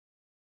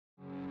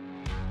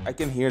I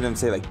can hear them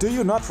say like, do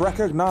you not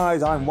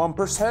recognize I'm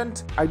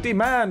 1%? I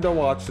demand a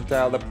watch to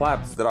tell the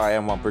plebs that I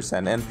am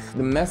 1%. And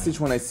the message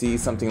when I see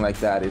something like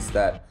that is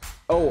that,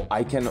 oh,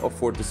 I can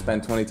afford to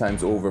spend 20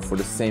 times over for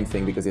the same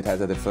thing because it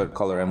has a different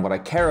color. And what I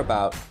care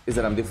about is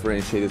that I'm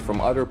differentiated from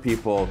other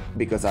people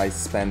because I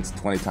spent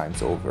 20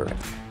 times over.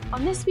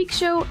 On this week's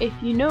show, if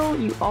you know,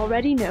 you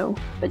already know.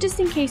 But just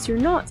in case you're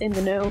not in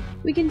the know,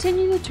 we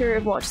continue the tour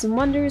of Watches and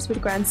Wonders with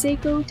Grand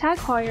Seiko, Tag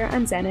Heuer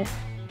and Zenith.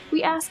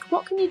 We ask,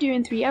 what can you do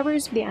in 3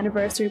 hours for the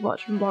anniversary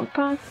watch from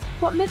Blancpain?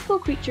 What mythical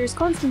creatures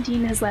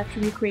Konstantin has left to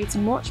recreate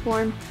in watch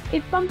form?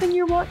 If bumping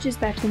your watch is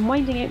better than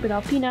winding it with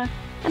Alpina?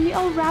 And we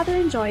all rather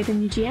enjoy the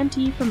new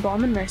GMT from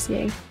Baume and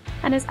Mercier.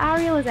 And as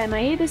Ariel is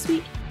MIA this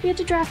week, we had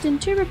to draft in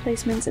 2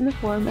 replacements in the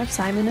form of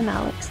Simon and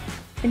Alex.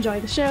 Enjoy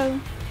the show!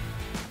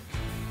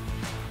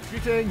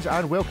 Greetings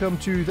and welcome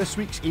to this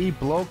week's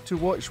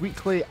aBlogtoWatch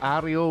Weekly.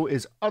 Ariel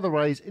is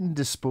otherwise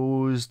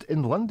indisposed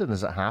in London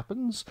as it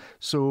happens,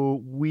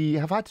 so we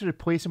have had to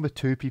replace him with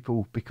 2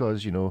 people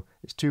because, you know,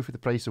 it's 2 for the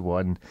price of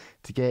 1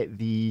 to get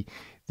the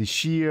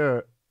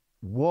sheer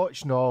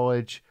watch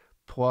knowledge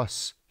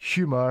plus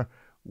humour.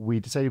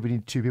 We decided we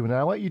need 2 people. Now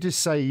I'll let you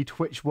decide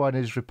which one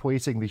is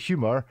replacing the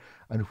humour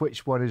and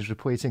which one is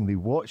replacing the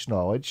watch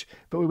knowledge.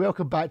 But we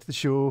welcome back to the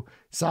show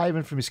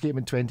Simon from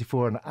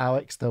Escapement24 and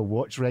Alex, the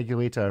watch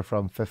regulator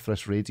from Fifth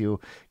Wrist Radio.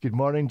 Good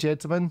morning,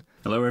 gentlemen.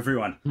 Hello,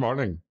 everyone.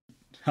 Morning.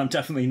 I'm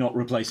definitely not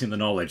replacing the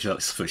knowledge,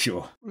 that's for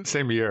sure.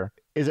 Same here.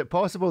 Is it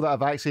possible that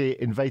I've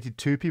actually invited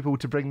 2 people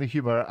to bring the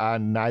humour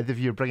and neither of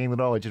you are bringing the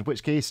knowledge? In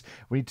which case,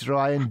 we need to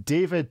rely on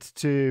David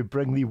to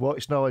bring the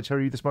watch knowledge. How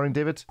are you this morning,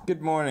 David?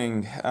 Good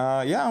morning.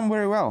 Yeah, I'm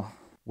very well.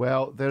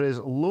 Well, there is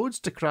loads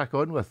to crack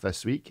on with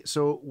this week,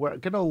 so we're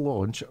going to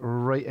launch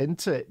right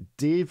into it.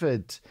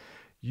 David,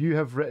 you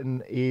have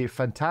written a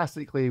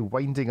fantastically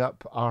winding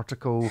up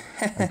article,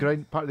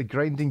 part of the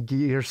Grinding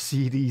Gear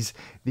series,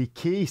 The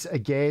Case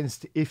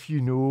Against If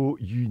You Know,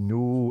 You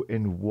Know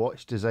in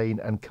Watch Design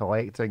and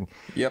Collecting.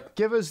 Yep.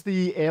 Give us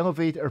the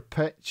elevator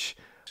pitch.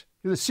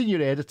 You're the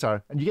senior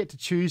editor, and you get to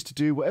choose to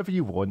do whatever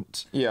you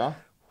want. Yeah.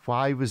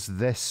 Why was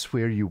this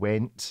where you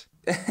went?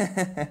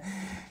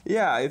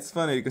 Yeah, it's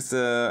funny because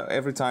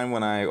every time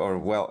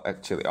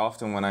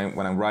often when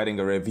I'm writing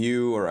a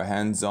review or a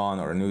hands-on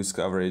or a news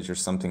coverage or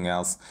something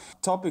else,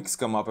 topics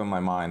come up in my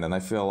mind and I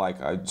feel like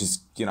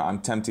I'm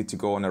tempted to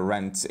go on a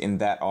rant in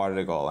that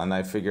article, and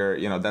I figure,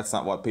 that's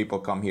not what people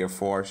come here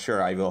for.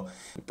 Sure, I will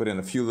put in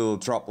a few little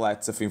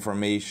droplets of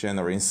information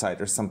or insight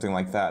or something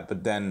like that,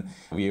 but then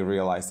we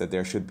realize that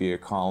there should be a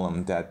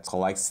column that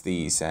collects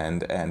these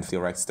and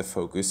directs the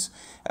focus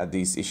at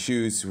these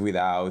issues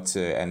without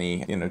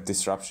any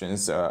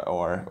disruptions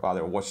or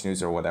other watch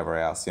news or whatever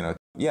else.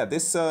 Yeah,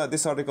 this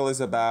article is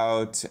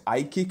about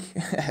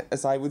IYKYK,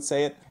 as I would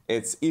say it.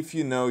 It's if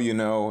you know, you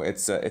know.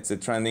 It's a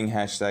trending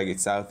hashtag.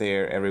 It's out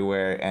there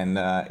everywhere, and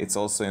it's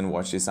also in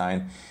watch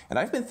design. And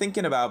I've been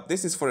thinking about,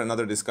 this is for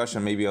another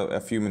discussion, maybe a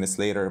few minutes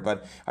later,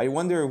 but I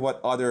wonder what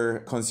other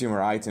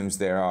consumer items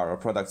there are or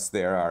products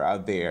there are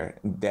out there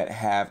that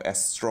have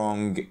as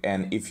strong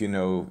and if you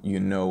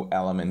know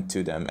element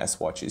to them as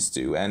watches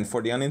do. And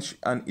for the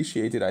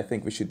uninitiated, I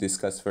think we should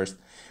discuss first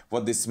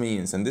what this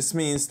means. And this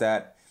means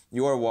that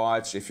your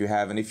watch, if you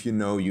have an if you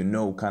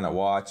know kind of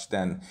watch,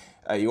 then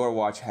your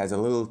watch has a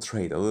little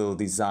trait, a little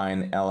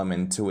design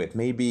element to it.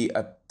 Maybe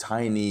a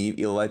tiny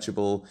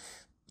illegible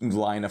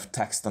line of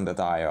text on the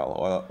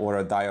dial or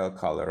a dial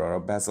color or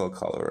a bezel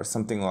color or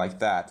something like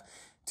that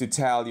to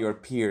tell your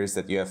peers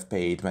that you have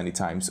paid many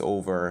times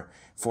over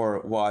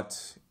for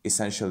what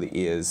essentially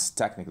is,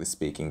 technically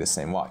speaking, the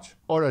same watch.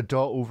 Or a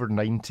dot over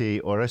 90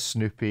 or a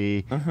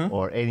Snoopy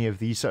or any of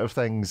these sort of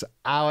things.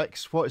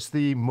 Alex, what's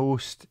the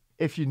most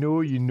if you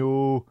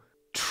know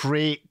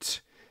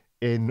trait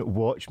in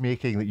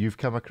watchmaking that you've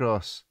come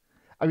across?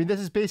 I mean, this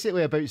is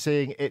basically about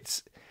saying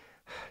is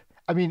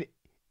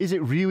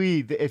it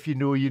really the if you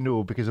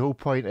know? Because the whole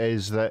point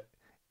is that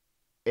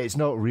it's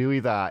not really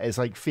that. It's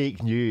like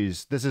fake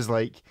news. This is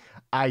like,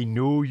 I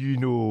know you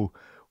know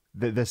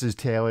that this is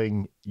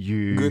telling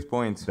you. Good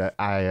point. That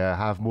I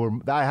have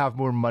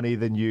more money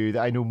than you,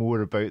 that I know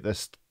more about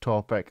this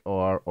topic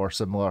or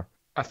similar.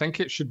 I think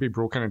it should be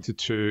broken into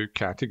 2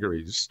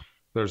 categories.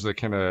 There's the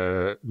kind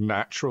of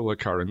natural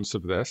occurrence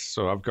of this.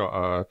 So I've got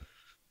a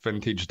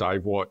vintage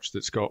dive watch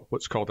that's got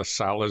what's called a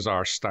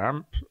Salazar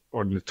stamp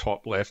on the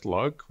top left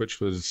lug, which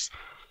was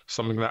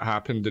something that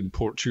happened in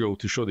Portugal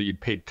to show that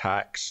you'd paid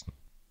tax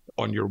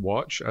on your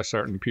watch a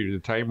certain period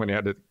of time when they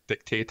had a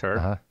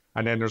dictator.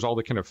 And then there's all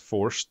the kind of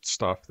forced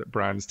stuff that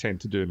brands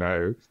tend to do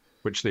now,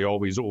 which they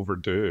always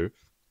overdo.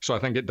 So I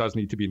think it does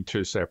need to be in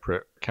 2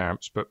 separate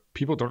camps, but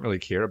people don't really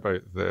care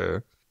about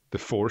the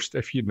forced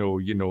if you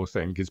know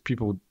thing, because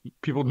people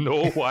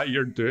know why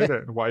you're doing it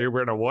and why you're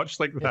wearing a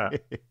watch like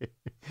that.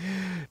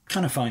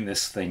 Kind of find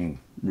this thing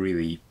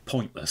really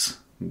pointless,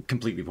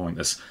 completely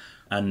pointless.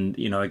 And,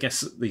 I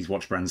guess these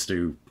watch brands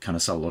do kind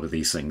of sell a lot of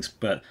these things.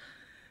 But,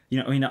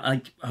 when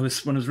I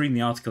was reading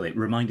the article, it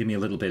reminded me a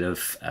little bit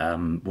of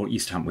what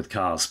used to happen with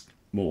cars,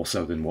 more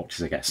so than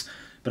watches, I guess.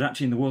 But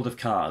actually in the world of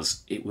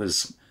cars, it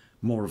was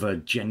more of a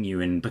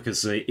genuine,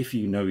 because if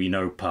you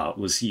know part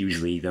was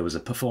usually there was a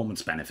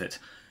performance benefit.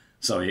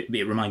 So it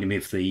reminded me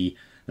of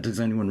does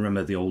anyone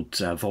remember the old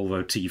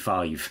Volvo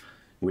T5,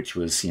 which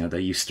was,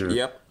 they used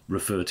to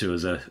refer to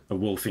as a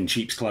wolf in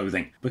sheep's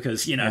clothing,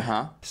 because,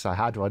 So I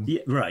had one.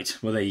 Yeah, right.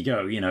 Well, there you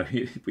go.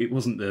 It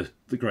wasn't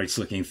the greatest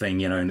looking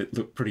thing, and it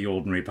looked pretty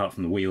ordinary apart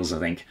from the wheels, I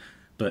think.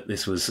 But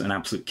this was an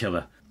absolute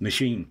killer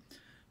machine.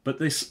 But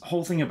this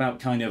whole thing about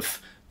kind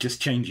of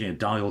just changing a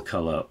dial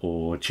colour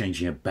or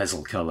changing a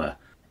bezel colour,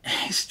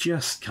 it's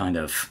just kind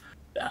of,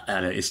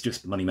 it's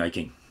just money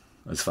making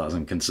as far as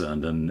I'm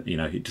concerned. And,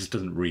 it just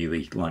doesn't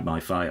really light my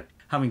fire.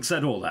 Having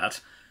said all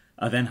that,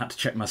 I then had to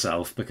check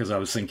myself because I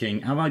was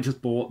thinking, have I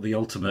just bought the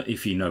ultimate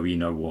if you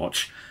know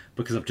watch?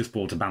 Because I've just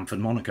bought a Bamford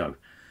Monaco.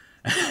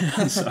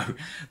 So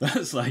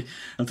that's like,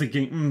 I'm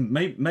thinking,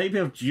 maybe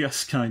I've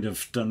just kind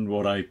of done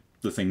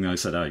the thing I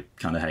said I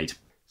kind of hate.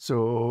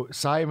 So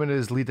Simon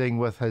is leading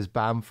with his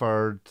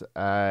Bamford,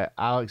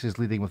 Alex is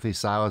leading with his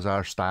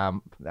Salazar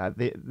stamp.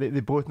 They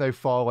both now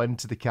fall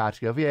into the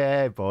category of,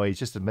 yeah, boys,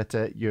 just admit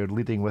it, you're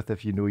leading with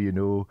if you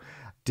know.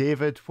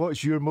 David,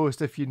 what's your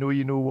most if you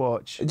know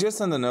watch?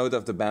 Just on the note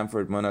of the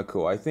Bamford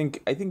Monaco, I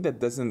think that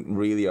doesn't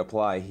really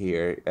apply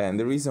here, and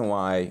the reason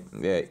why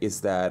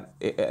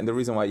the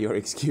reason why you're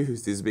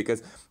excused is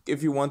because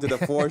if you wanted a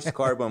forged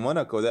carbon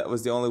Monaco, that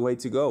was the only way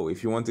to go.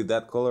 If you wanted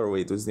that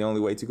colorway, it was the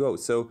only way to go.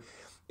 So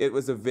it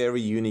was a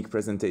very unique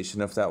presentation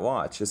of that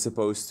watch, as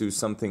opposed to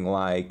something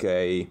like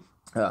I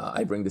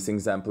bring this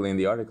example in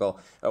the article,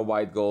 a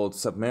white gold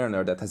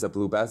Submariner that has a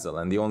blue bezel,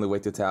 and the only way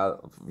to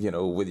tell,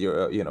 with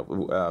your,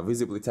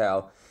 visibly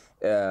tell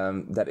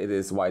that it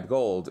is white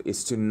gold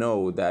is to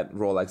know that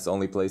Rolex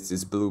only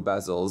places blue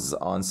bezels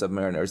on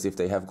Submariners if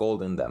they have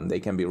gold in them. They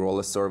can be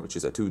Rolesor, which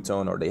is a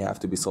two-tone, or they have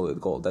to be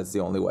solid gold. That's the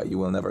only way. You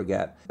will never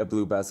get a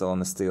blue bezel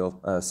on a steel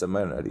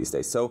Submariner these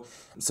days. So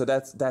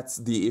that's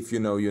the if you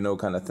know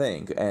kind of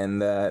thing. And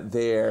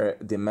there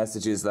the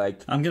message is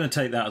like, I'm going to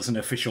take that as an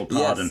official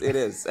pardon. Yes, it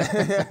is.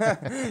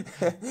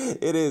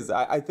 It is.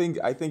 I think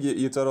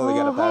you totally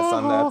get a pass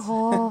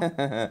on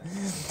that.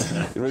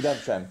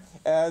 Redemption.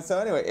 So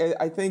anyway,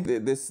 I think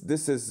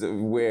this is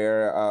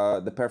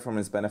where the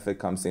performance benefit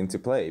comes into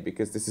play,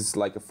 because this is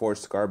like a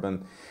forged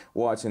carbon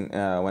watch, and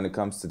when it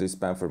comes to this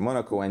Bamford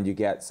Monaco, and you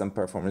get some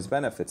performance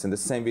benefits. And the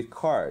same with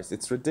cars.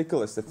 It's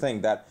ridiculous to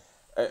think that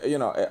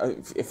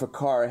if a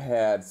car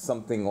had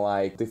something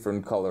like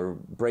different color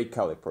brake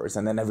calipers,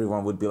 and then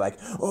everyone would be like,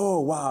 oh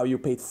wow, you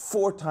paid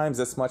 4 times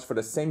as much for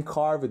the same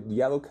car with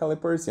yellow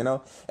calipers,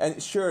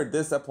 And sure,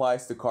 this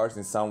applies to cars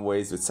in some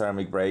ways with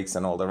ceramic brakes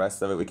and all the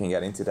rest of it. We can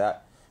get into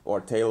that. Or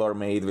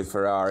tailor-made with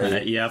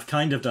Ferrari. Yeah, I've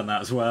kind of done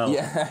that as well.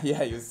 Yeah,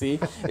 you see,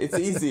 it's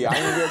easy. I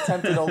mean, we're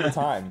tempted all the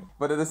time.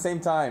 But at the same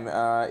time,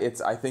 I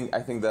think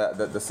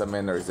the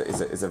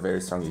Submariner is a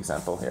very strong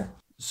example here.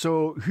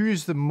 So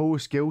who's the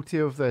most guilty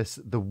of this?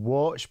 The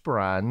watch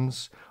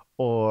brands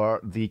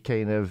or the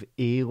kind of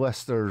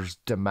A-listers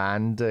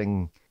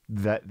demanding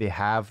that they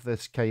have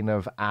this kind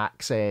of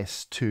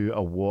access to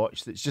a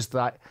watch that's just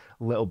that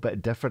little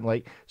bit different?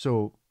 Like,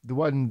 so the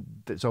one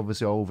that's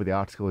obviously all over the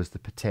article is the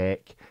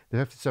Patek, the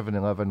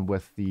 5711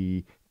 with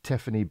the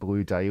Tiffany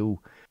blue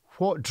dial.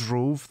 What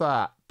drove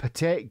that?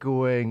 Patek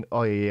going,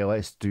 oh yeah,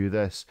 let's do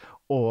this,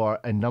 or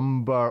a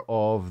number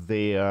of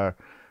their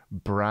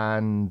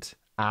brand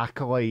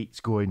acolytes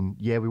going,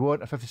 yeah, we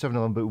want a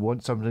 5711, but we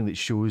want something that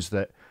shows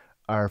that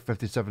our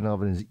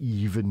 5711 is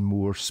even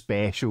more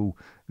special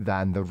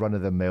than the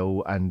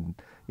run-of-the-mill, and,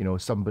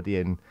 somebody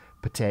in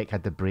Patek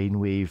had the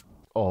brainwave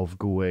of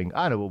going,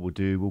 I know what we'll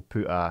do, we'll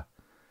put a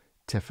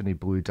Tiffany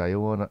blue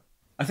dial on it.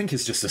 I think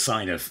it's just a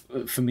sign of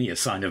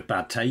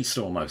bad taste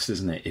almost,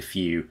 isn't it? If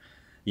you're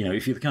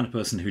the kind of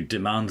person who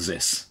demands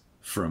this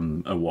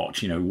from a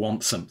watch,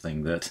 wants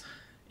something that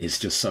is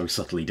just so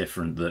subtly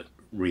different that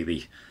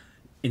really,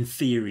 in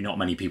theory, not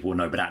many people will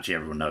know, but actually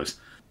everyone knows.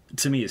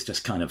 To me, it's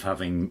just kind of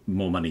having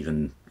more money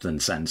than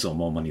sense, or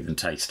more money than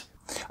taste.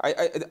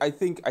 I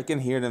think I can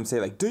hear them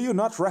say, like, do you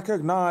not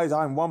recognize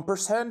I'm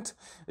 1%?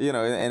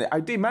 And I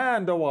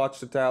demand a watch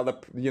to tell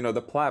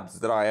the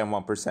plebs that I am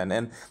 1%.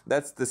 And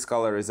that's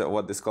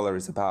what this color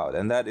is about.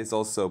 And that is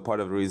also part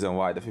of the reason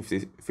why the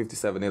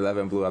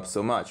 5711 blew up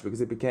so much, because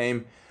it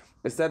became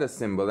a status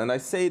symbol. And I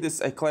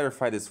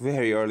clarify this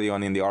very early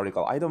on in the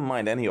article. I don't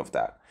mind any of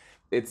that.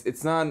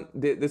 It's not,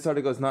 this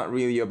article is not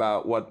really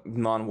about what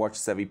non-watch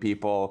savvy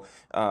people,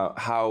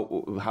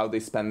 how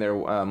they spend their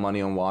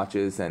money on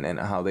watches and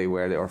how they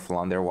wear or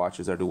flaunt their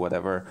watches or do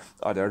whatever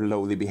other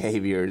lowly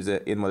behaviors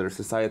in modern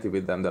society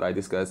with them that I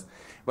discuss,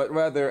 but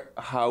rather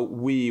how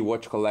we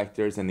watch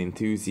collectors and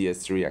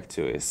enthusiasts react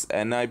to it.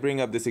 And I bring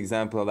up this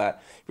example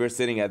that we're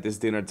sitting at this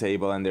dinner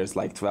table and there's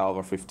like 12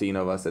 or 15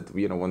 of us at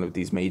one of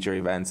these major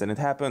events, and it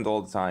happened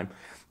all the time.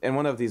 And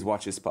one of these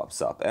watches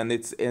pops up, and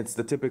it's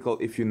the typical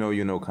if you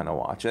know kind of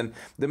watch. And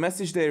the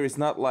message there is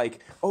not like,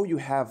 oh, you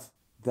have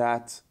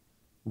that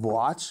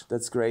watch,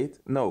 that's great.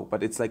 No,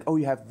 but it's like, oh,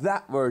 you have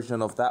that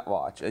version of that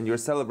watch, and you're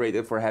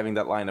celebrated for having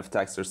that line of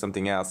text or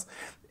something else.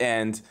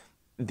 And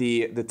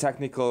the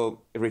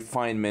technical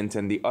refinement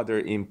and the other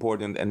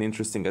important and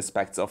interesting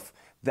aspects of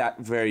that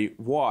very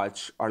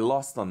watch are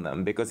lost on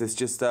them, because it's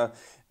just a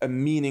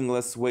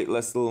meaningless,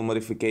 weightless little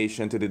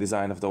modification to the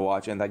design of the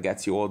watch, and that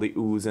gets you all the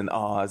oohs and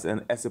ahs,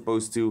 and as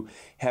opposed to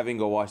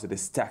having a watch that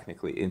is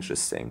technically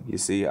interesting. You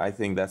see, I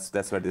think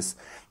that's where this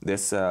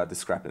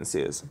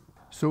discrepancy is.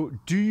 So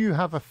do you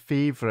have a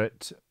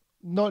favourite,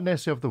 not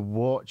necessarily of the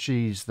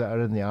watches that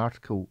are in the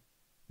article,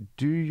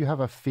 do you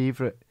have a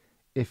favourite,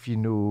 if you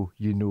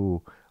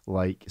know,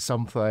 like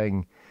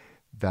something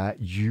that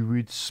you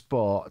would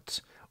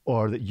spot,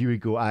 or that you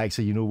would go,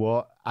 actually, you know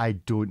what, I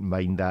don't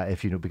mind that,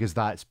 if you know, because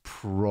that's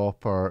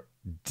proper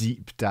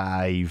deep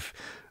dive.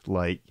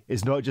 Like,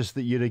 it's not just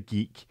that you're a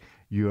geek,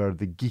 you're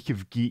the geek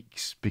of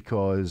geeks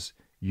because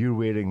you're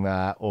wearing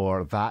that,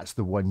 or that's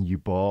the one you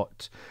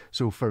bought.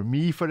 So for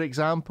me, for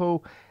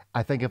example,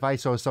 I think if I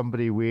saw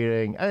somebody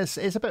wearing, and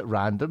it's a bit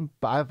random,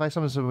 but if I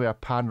saw somebody wear a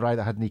Panerai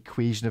that had an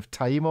equation of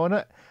time on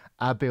it,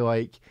 I'd be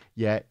like,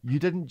 yeah, you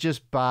didn't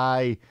just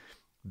buy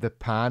the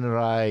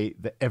Panerai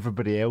that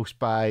everybody else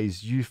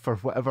buys. You, for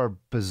whatever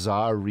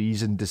bizarre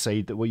reason,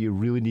 decide that what you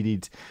really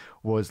needed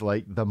was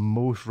like the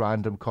most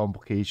random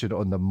complication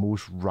on the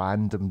most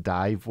random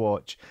dive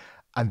watch.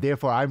 And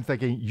therefore, I'm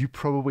thinking you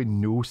probably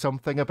know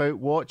something about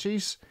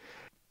watches.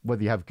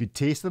 Whether you have good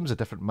taste in them is a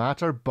different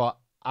matter, but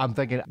I'm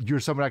thinking you're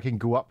someone I can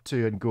go up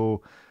to and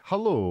go,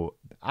 hello,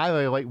 I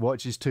really like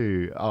watches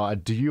too.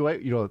 Do you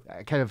like,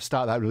 kind of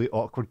start that really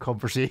awkward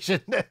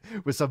conversation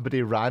with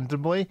somebody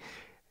randomly.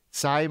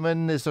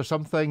 Simon, is there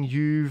something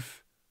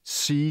you've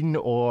seen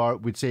or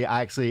would say,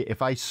 actually, if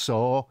I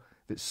saw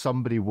that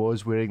somebody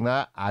was wearing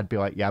that, I'd be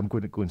like, yeah, I'm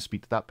going to go and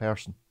speak to that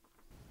person?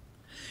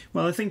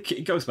 Well, I think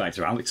it goes back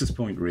to Alex's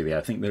point, really.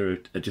 I think there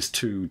are just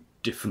two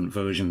different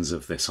versions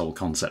of this whole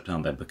concept,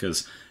 aren't there?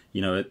 Because,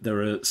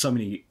 there are so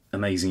many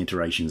amazing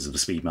iterations of the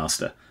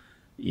Speedmaster,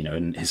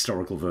 and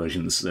historical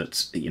versions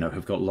that,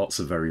 have got lots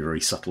of very, very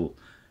subtle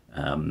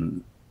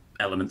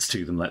elements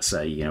to them, let's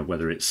say,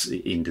 whether it's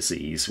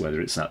indices, whether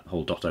it's that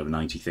whole dot over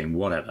 90 thing,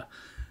 whatever.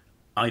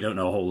 I don't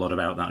know a whole lot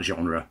about that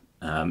genre.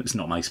 It's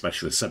not my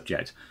specialist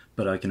subject,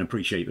 but I can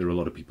appreciate there are a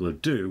lot of people who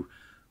do,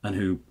 and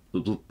who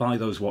buy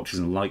those watches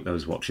and like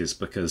those watches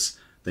because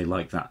they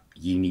like that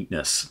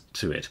uniqueness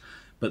to it.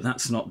 But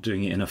that's not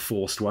doing it in a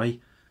forced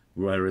way.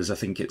 Whereas I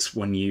think it's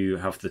when you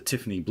have the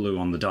Tiffany blue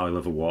on the dial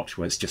of a watch,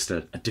 where it's just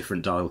a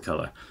different dial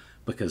colour,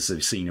 because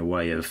they've seen a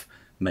way of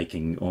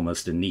making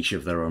almost a niche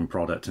of their own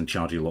product and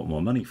charging a lot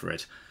more money for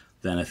it,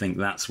 then I think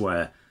that's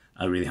where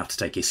I really have to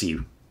take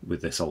issue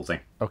with this whole thing.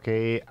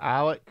 Okay,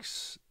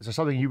 Alex, is there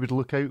something you would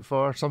look out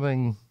for?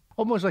 Something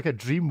almost like a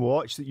dream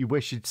watch that you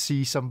wish you'd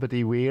see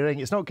somebody wearing?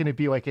 It's not going to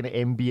be like an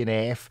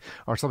MB&F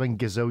or something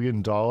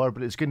gazillion dollar,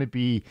 but it's going to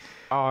be...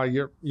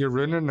 You're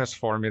ruining this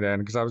for me then,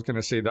 because I was going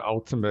to say the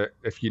ultimate,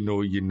 if you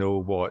know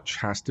watch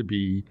has to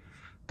be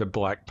the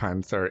Black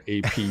Panther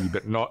AP,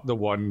 but not the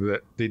one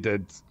that they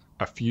did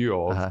a few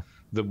of.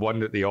 The one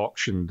that they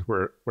auctioned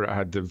where it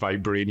had the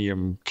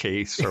vibranium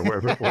case or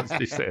whatever it was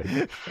they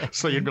said.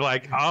 So you'd be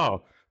like,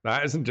 oh,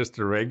 that isn't just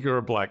a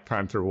regular Black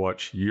Panther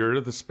watch. You're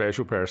the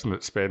special person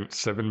that spent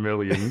 $7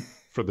 million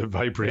for the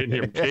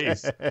vibranium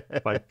case.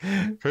 Like,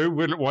 who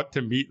wouldn't want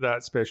to meet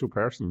that special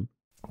person?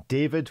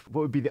 David,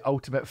 what would be the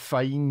ultimate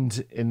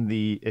find in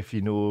the if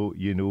you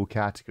know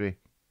category?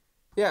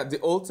 Yeah, the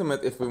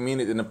ultimate, if we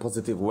mean it in a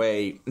positive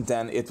way,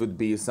 then it would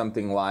be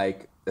something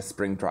like a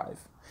spring drive,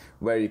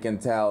 where you can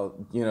tell,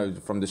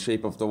 from the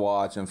shape of the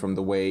watch and from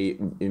the way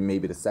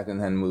maybe the second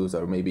hand moves,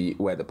 or maybe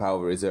where the power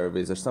reserve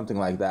is or something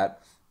like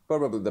that.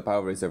 Probably the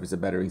power reserve is a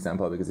better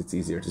example because it's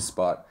easier to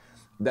spot.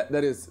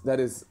 That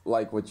is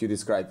like what you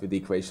described with the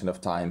equation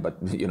of time,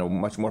 but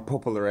much more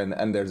popular,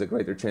 and there's a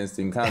greater chance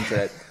to encounter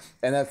it.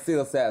 And that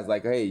still says,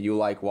 like, hey, you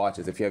like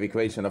watches. If you have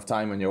equation of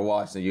time on your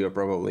watch, then you're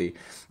probably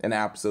an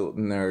absolute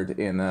nerd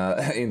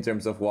in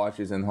terms of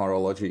watches and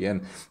horology.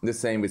 And the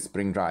same with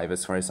spring drive,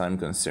 as far as I'm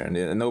concerned.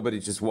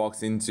 Nobody just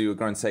walks into a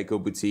Grand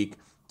Seiko boutique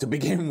to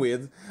begin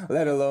with,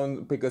 let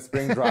alone pick a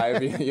spring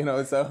drive,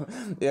 so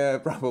yeah,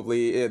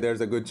 probably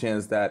there's a good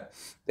chance that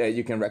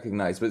you can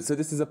recognize. But so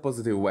this is a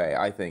positive way,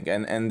 I think,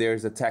 and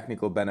there's a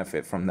technical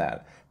benefit from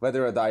that.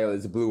 Whether a dial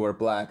is blue or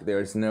black,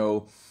 there's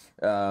no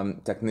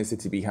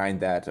technicity behind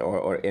that,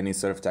 or any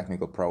sort of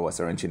technical prowess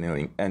or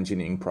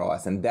engineering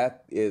prowess. And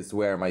that is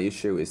where my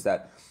issue is,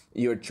 that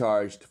you're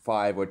charged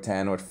 5 or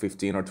 10 or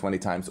 15 or 20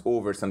 times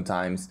over,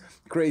 sometimes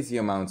crazy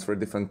amounts, for a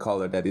different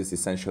color that is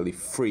essentially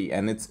free,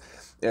 and it's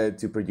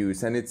to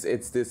produce, and it's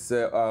this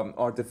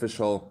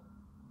artificial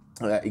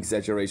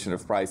exaggeration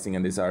of pricing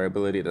and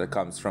desirability that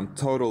comes from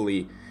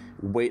totally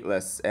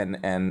weightless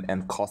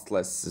and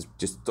costless,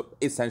 just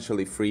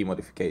essentially free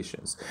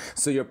modifications.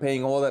 So you're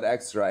paying all that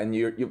extra, and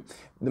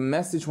the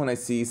message when I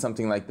see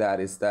something like that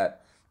is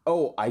that,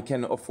 oh, I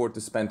can afford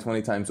to spend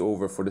 20 times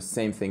over for the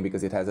same thing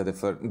because it has a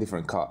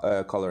different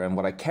color, and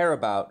what I care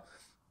about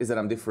is that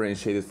I'm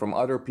differentiated from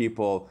other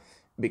people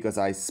because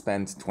I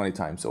spent 20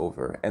 times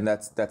over. And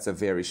that's a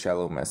very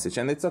shallow message.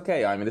 And it's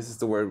okay. I mean, this is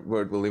the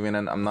world we live in,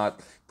 and I'm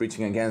not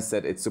preaching against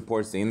it. It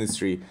supports the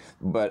industry.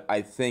 But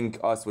I think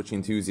us watch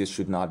enthusiasts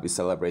should not be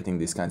celebrating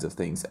these kinds of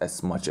things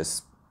as much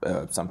as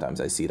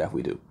sometimes I see that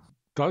we do.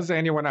 Does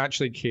anyone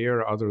actually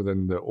care other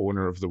than the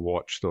owner of the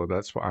watch, though?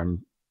 That's what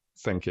I'm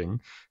thinking.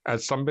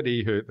 As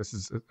somebody who,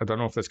 I don't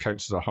know if this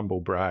counts as a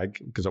humble brag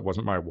because it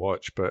wasn't my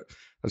watch, but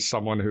as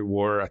someone who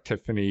wore a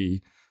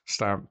Tiffany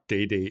stamped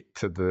day date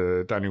to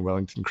the Daniel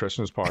Wellington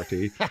Christmas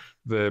party,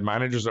 the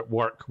managers at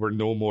work were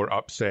no more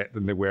upset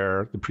than they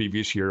were the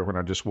previous year when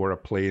I just wore a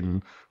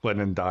plain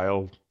linen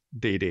dial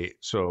day date.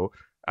 So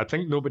I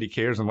think nobody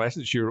cares unless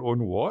it's your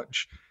own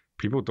watch.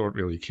 People don't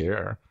really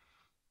care.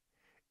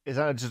 Is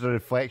that just a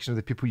reflection of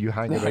the people you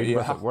hang around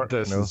with at work?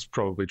 This is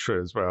probably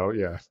true as well,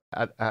 yeah.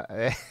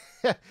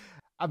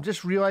 I'm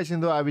just realising,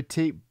 though, I'm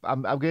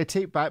going to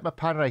take back my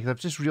Panerai because I've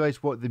just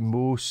realised what the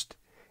most,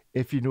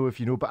 if you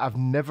know, but I've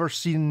never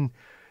seen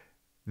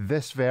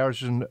this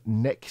version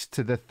next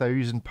to the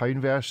 £1,000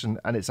 version,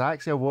 and it's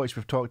actually a watch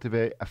we've talked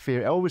about a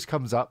fair. It always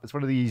comes up. It's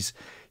one of these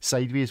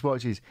sideways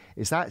watches.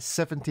 It's that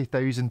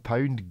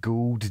 £70,000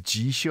 gold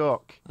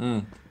G-Shock.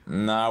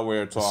 Now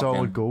we're talking.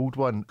 Solid gold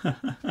one.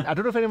 I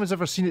don't know if anyone's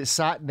ever seen it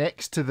sat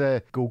next to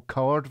the gold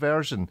coloured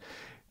version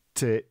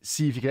to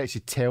see if you can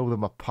actually tell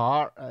them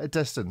apart at a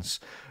distance.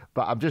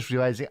 But I'm just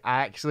realising,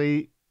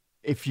 actually,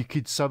 if you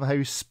could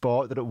somehow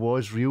spot that it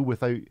was real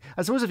without...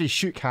 I suppose if you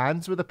shook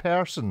hands with a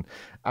person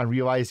and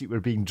realised that you were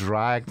being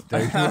dragged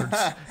downwards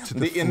to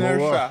the floor,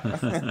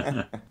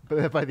 inertia.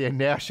 but by the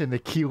inertia and the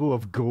kilo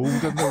of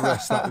gold on the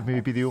wrist, that would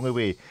maybe be the only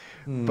way.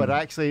 But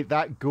actually,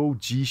 that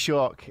gold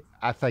G-Shock,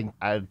 I think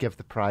I'd give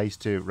the prize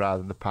to rather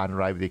than the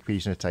Panerai with the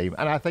Equation of Time.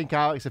 And I think,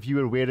 Alex, if you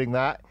were wearing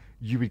that,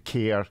 you would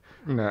care.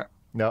 No.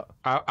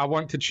 I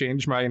want to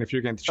change mine. If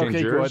you're going to change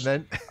yours, go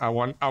on, then. I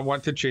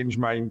want to change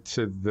mine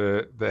to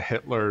the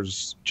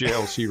Hitler's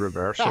JLC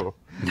Reverso.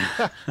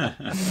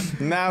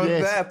 Now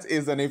that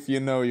is an if you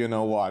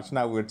know watch.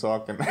 Now we're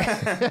talking.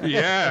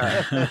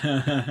 Yeah.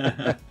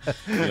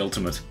 The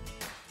ultimate.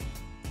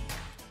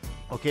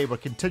 Okay, we're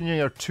continuing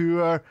our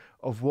tour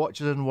of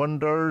Watches and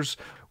Wonders.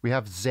 We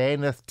have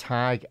Zenith,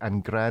 Tag,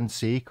 and Grand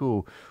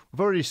Seiko. We've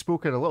already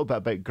spoken a little bit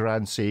about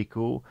Grand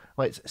Seiko.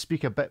 Let's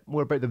speak a bit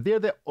more about them. They're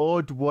the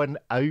odd one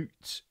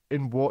out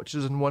in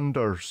Watches and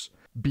Wonders,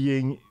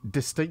 being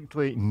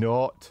distinctly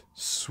not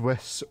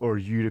Swiss or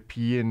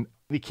European.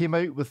 They came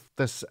out with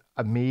this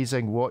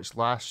amazing watch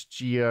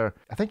last year.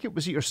 I think it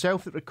was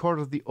yourself that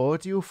recorded the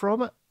audio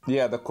from it.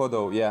 Yeah, the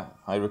Kodo, yeah.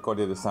 I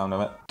recorded the sound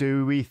of it.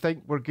 Do we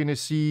think we're going to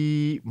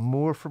see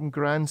more from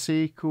Grand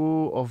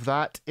Seiko of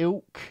that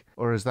ilk?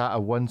 Or is that a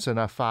once in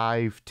a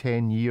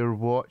 5-10 year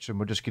watch and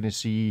we're just going to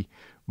see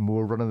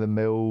more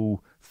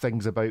run-of-the-mill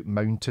things about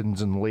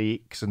mountains and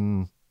lakes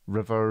and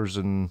rivers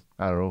and,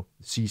 I don't know,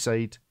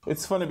 seaside?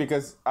 It's funny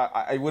because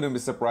I wouldn't be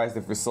surprised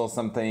if we saw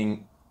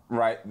something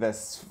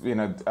this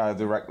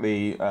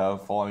directly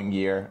following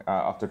year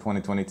after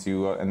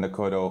 2022 in the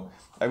Kodo.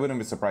 I wouldn't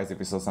be surprised if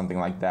we saw something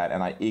like that,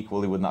 and I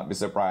equally would not be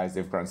surprised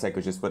if Grand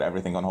Seiko just put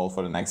everything on hold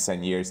for the next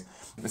 10 years.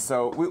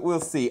 So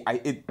we'll see.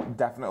 It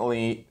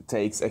definitely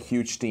takes a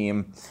huge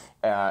team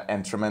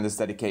and tremendous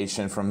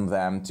dedication from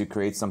them to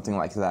create something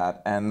like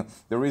that. And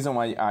the reason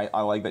why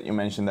I like that you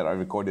mentioned that I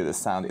recorded the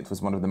sound, it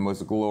was one of the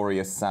most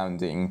glorious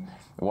sounding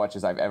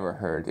watches I've ever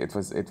heard. It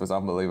was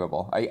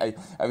unbelievable. I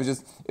was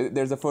just,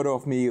 there's a photo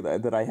of me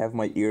that I have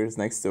my ear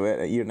next to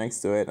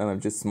it, and I'm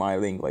just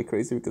smiling like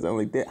crazy because I'm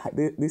like,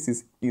 this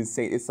is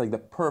insane. It's like the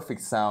perfect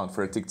sound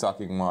for a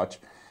TikToking watch.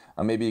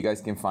 Maybe you guys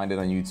can find it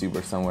on YouTube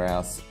or somewhere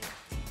else.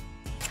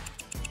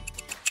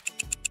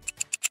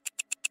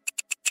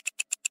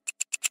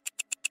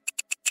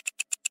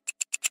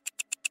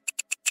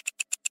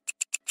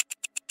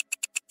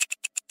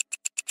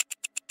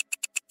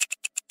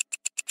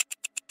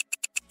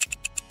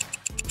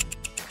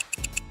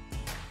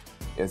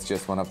 It's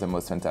just one of the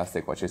most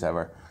fantastic watches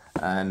ever.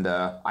 And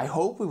I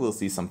hope we will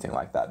see something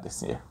like that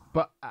this year.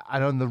 But,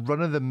 and on the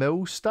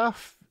run-of-the-mill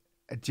stuff,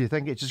 do you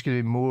think it's just going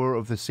to be more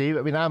of the same?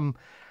 I mean,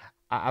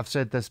 I've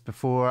said this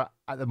before.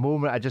 At the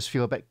moment, I just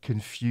feel a bit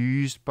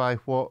confused by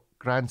what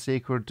Grand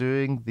Seiko are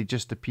doing. They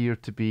just appear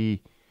to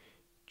be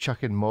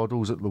chucking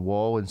models at the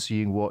wall and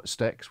seeing what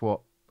sticks,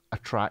 what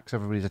attracts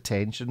everybody's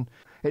attention.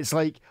 It's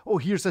like, oh,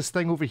 here's this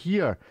thing over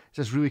here. It's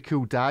this really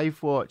cool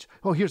dive watch.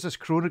 Oh, here's this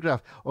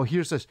chronograph. Oh,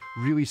 here's this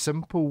really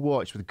simple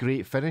watch with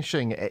great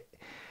finishing.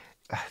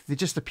 They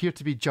just appear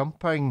to be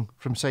jumping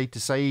from side to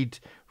side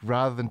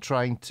rather than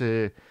trying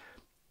to,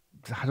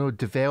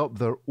 develop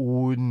their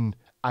own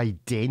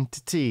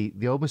identity.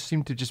 They almost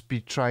seem to just be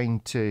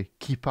trying to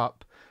keep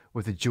up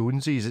with the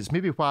Joneses. It's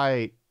maybe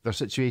why they're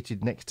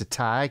situated next to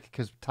Tag,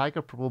 because Tag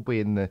are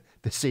probably in the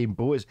same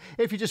boat.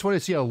 If you just want to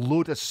see a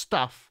load of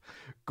stuff,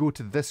 go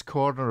to this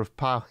corner of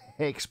PAL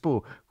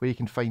Expo where you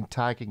can find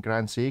Tag and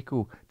Grand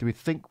Seiko. Do we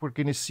think we're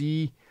going to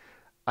see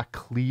a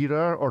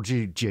clearer, or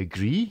do you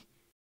agree?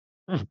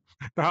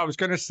 I was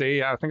going to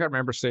say, I think I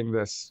remember saying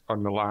this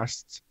on the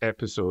last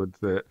episode,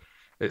 that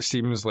it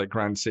seems like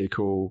Grand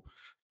Seiko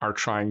are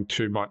trying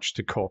too much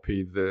to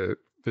copy the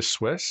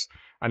Swiss.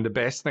 And the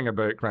best thing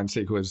about Grand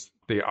Seiko is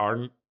they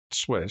aren't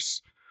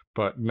Swiss,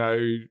 but now,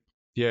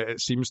 yeah,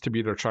 it seems to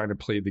be they're trying to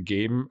play the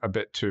game a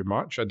bit too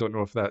much. I don't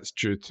know if that's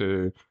due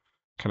to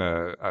kind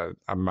of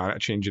a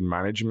change in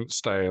management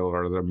style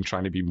or them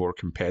trying to be more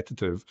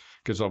competitive,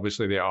 because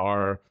obviously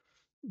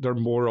they're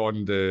more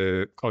on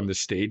the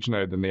stage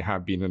now than they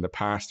have been in the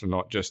past. They're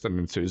not just an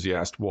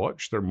enthusiast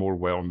watch. They're more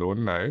well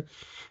known now.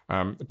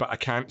 But I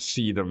can't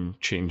see them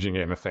changing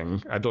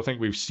anything. I don't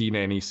think we've seen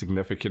any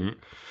significant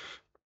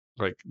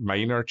like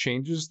minor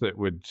changes that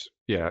would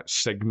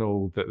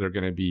signal that they're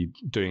going to be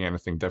doing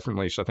anything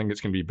differently. So I think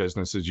it's going to be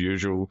business as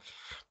usual,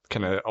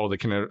 kind of all the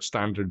kind of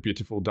standard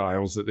beautiful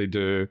dials that they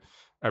do,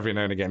 every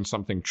now and again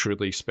something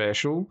truly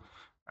special,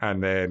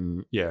 and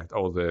then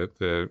all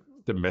the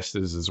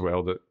misses as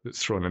well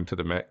that's thrown into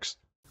the mix.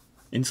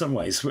 In some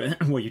ways,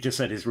 what you just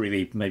said is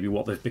really maybe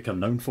what they've become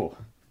known for.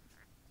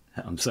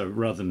 So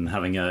rather than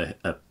having a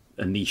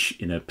niche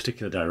in a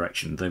particular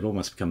direction, they've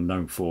almost become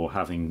known for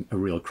having a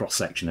real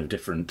cross-section of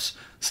different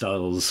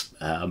styles,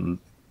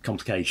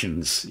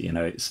 complications.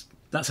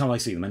 That's how I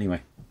see them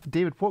anyway.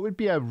 David, what would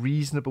be a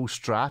reasonable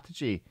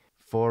strategy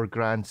for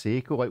Grand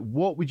Seiko? Like,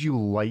 what would you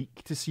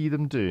like to see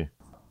them do?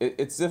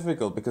 It's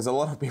difficult because a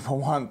lot of people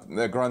want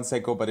the Grand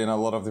Seiko, but in a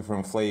lot of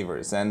different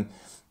flavors. And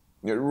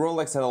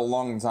Rolex had a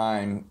long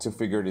time to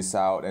figure this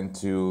out and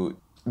to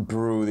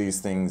brew these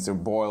things or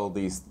boil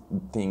these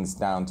things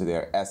down to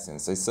their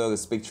essence. I saw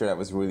this picture that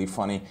was really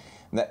funny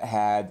that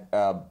had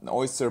an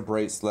oyster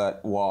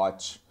bracelet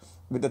watch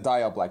with the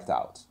dial blacked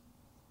out.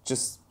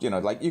 Just,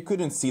 like you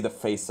couldn't see the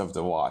face of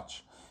the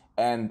watch.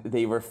 And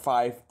they were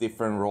 5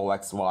 different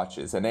Rolex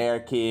watches, an Air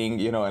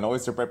King, an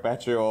Oyster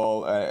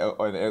Perpetual,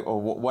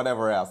 or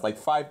whatever else, like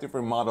 5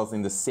 different models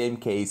in the same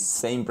case,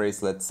 same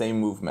bracelet, same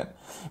movement.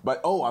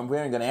 But I'm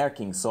wearing an Air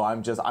King, so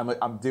I'm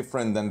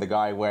different than the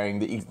guy wearing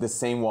the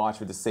same watch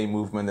with the same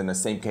movement and the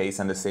same case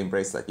and the same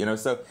bracelet.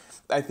 So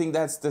I think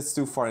that's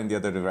too far in the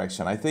other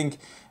direction. I think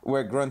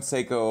where Grand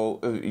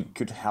Seiko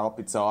could help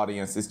its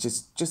audience is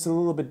just a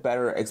little bit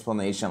better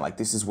explanation. Like,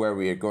 this is where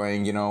we are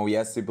going.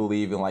 Yes, we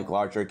believe in like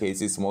larger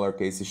cases, smaller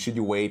cases. Should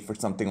you wait for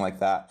something like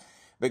that?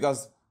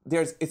 Because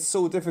it's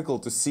so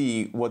difficult to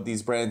see what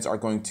these brands are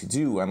going to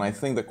do. And I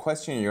think the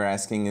question you're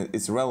asking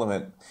is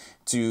relevant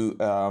to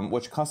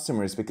watch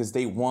customers, because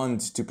they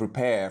want to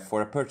prepare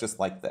for a purchase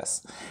like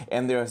this.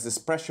 And there's this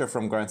pressure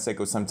from Grand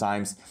Seiko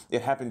sometimes.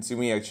 It happened to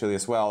me actually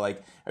as well.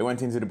 Like, I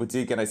went into the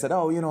boutique and I said,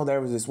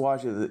 there was this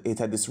watch. It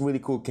had this really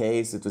cool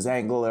case. It was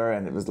angular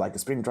and it was like a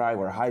spring drive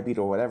or a high beat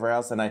or whatever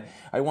else. And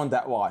I want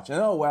that watch. And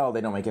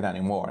they don't make it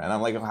anymore. And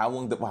I'm like, how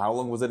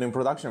long was it in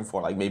production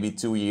for? Like maybe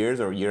 2 years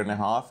or a year and a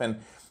half. And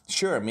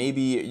sure,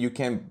 maybe you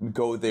can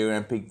go there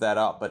and pick that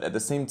up, but at the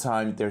same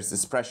time, there's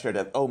this pressure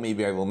that,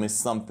 maybe I will miss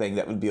something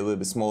that would be a little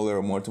bit smaller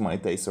or more to my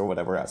taste or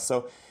whatever else.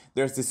 So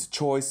there's this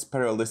choice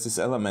paralysis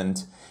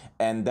element,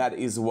 and that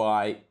is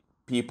why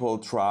people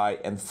try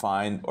and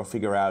find or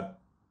figure out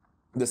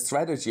the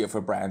strategy of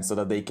a brand so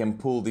that they can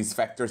pull these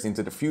factors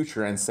into the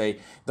future and say,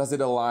 does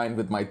it align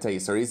with my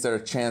taste, or is there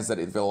a chance that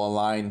it will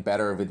align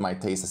better with my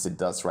taste as it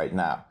does right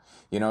now?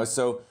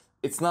 So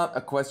it's not a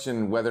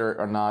question whether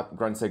or not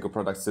Grand Seiko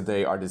products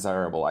today are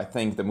desirable. I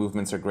think the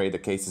movements are great, the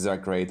cases are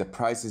great, the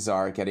prices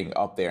are getting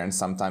up there, and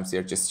sometimes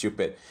they're just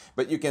stupid.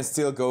 But you can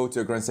still go to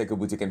a Grand Seiko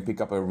boutique and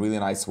pick up a really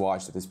nice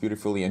watch that is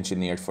beautifully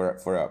engineered for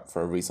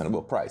a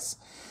reasonable price.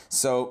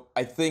 So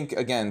I think,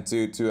 again,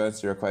 to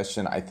answer your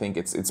question, I think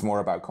it's more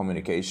about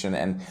communication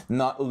and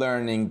not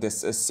learning this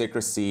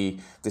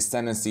secrecy, this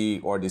tendency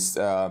or this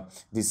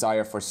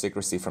desire for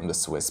secrecy from the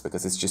Swiss,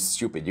 because it's just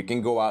stupid. You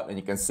can go out and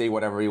you can say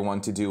whatever you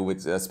want to do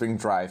with spring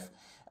drive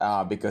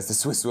because the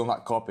Swiss will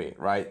not copy it,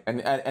 right?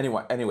 And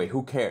anyway,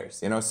 who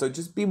cares? So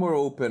just be more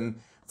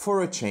open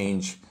for a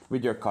change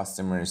with your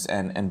customers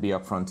and be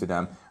upfront to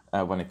them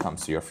when it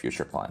comes to your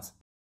future plans.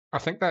 I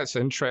think that's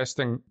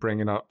interesting,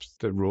 bringing up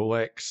the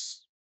Rolex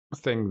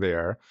thing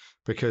there,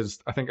 because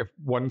I think if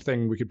one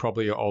thing we could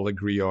probably all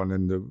agree on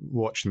in the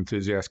watch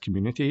enthusiast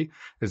community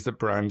is that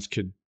brands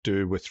could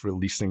do with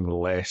releasing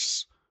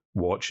less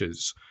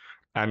watches.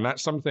 And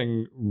that's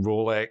something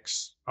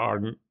Rolex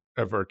aren't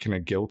ever kind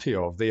of guilty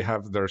of. They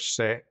have their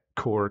set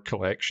core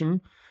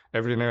collection.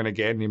 Every now and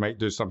again, they might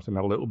do something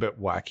a little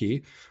bit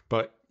wacky,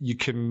 but you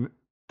can,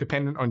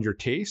 dependent on your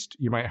taste,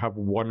 you might have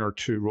 1 or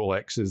 2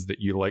 Rolexes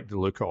that you like the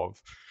look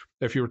of.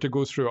 If you were to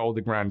go through all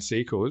the Grand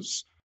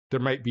Seikos, there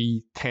might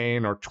be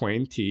 10 or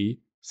 20,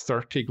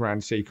 30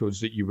 Grand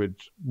Seikos that you would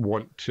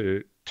want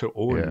to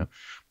own. Yeah.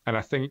 And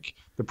I think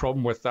the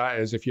problem with that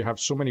is if you have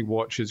so many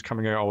watches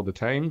coming out all the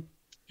time,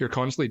 you're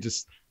constantly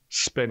just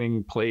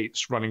spinning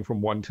plates, running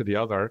from one to the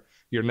other.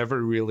 You're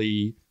never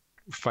really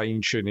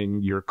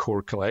fine-tuning your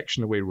core collection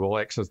the way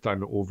Rolex has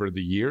done over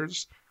the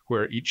years,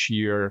 where each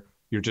year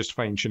you're just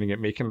fine-tuning it,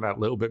 making that a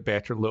little bit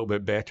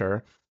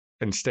better.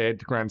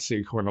 Instead, Grand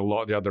Seiko and a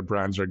lot of the other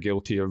brands are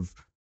guilty of,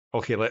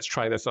 okay, let's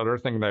try this other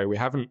thing now. We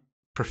haven't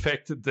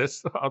perfected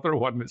this other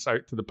one that's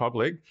out to the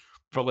public,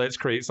 but let's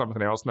create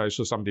something else now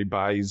so somebody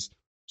buys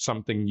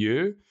something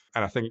new.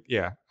 And I think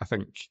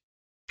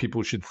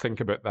people should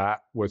think about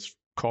that with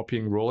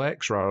copying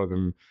Rolex rather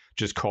than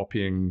just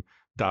copying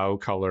dial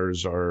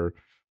colors or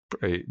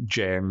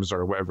gems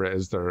or whatever it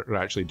is they're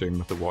actually doing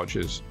with the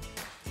watches.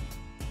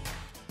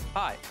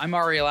 Hi, I'm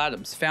Ariel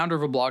Adams, founder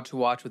of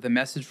aBlogtoWatch, with a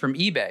message from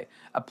eBay,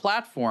 a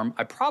platform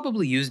I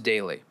probably use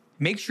daily.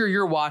 Make sure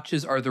your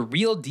watches are the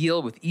real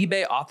deal with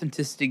eBay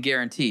Authenticity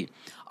Guarantee.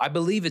 I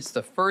believe it's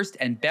the first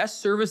and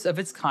best service of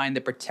its kind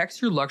that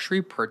protects your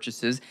luxury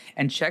purchases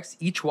and checks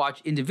each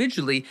watch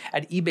individually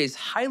at eBay's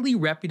highly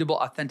reputable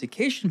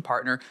authentication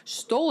partner,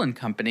 Stolen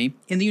Company,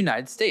 in the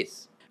United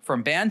States.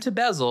 From band to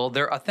bezel,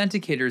 their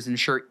authenticators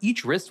ensure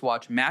each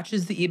wristwatch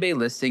matches the eBay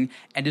listing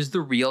and is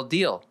the real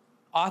deal.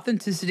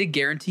 Authenticity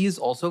Guarantee is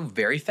also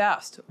very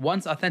fast.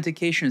 Once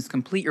authentication is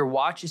complete, your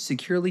watch is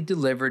securely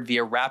delivered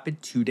via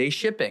rapid 2-day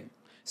shipping.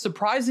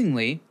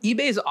 Surprisingly,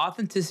 eBay's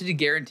Authenticity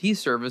Guarantee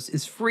service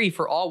is free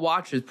for all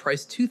watches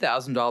priced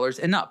 $2,000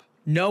 and up.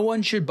 No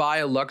one should buy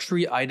a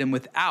luxury item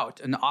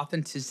without an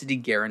Authenticity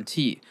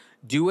Guarantee.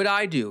 Do what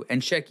I do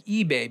and check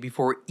eBay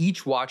before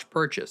each watch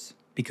purchase,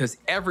 because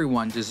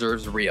everyone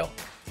deserves real.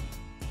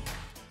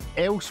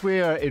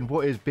 Elsewhere in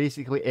what is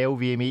basically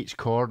LVMH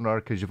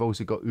corner, because you've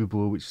also got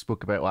Hublot, which we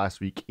spoke about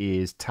last week,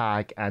 is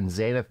TAG and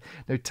Zenith.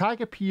 Now,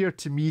 TAG appear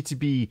to me to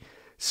be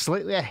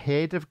slightly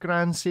ahead of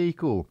Grand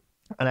Seiko,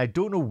 and I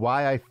don't know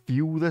why I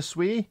feel this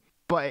way,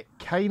 but it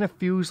kind of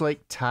feels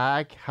like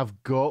TAG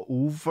have got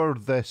over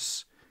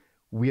this,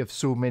 we have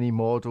so many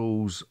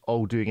models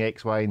all doing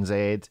X, Y, and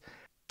Z,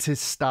 to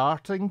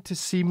starting to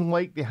seem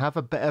like they have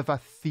a bit of a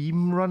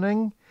theme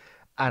running,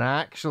 and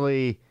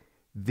actually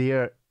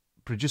they're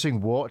producing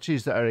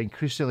watches that are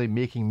increasingly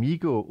making me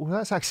go, oh,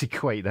 that's actually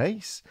quite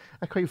nice.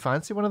 I quite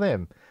fancy one of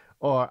them.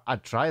 Or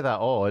I'd try that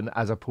on,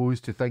 as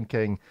opposed to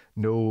thinking,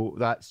 no,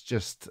 that's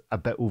just a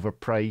bit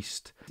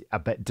overpriced, a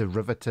bit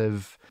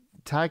derivative.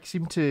 TAG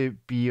seem to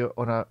be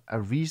on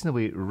a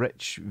reasonably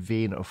rich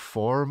vein of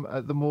form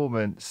at the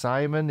moment.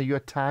 Simon, are you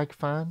a TAG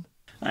fan?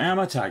 I am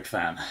a TAG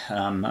fan.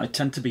 I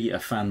tend to be a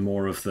fan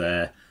more of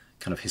their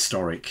kind of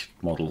historic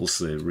models,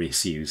 the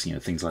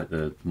reissues, things like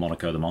the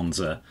Monaco, the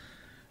Monza.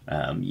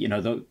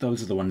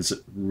 Those are the ones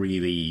that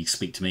really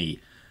speak to me.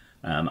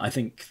 I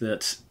think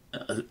that,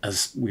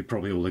 as we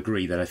probably all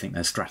agree, that I think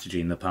their strategy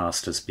in the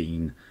past has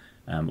been,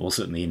 or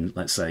certainly in,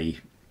 let's say,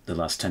 the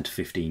last 10 to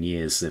 15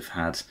 years, they've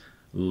had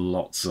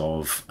lots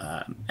of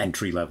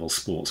entry-level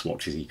sports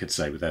watches, you could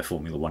say, with their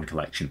Formula One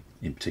collection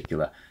in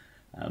particular.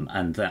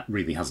 And that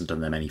really hasn't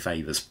done them any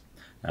favours.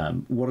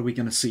 What are we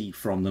going to see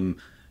from them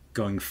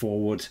going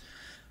forward?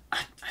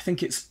 I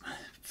think it's...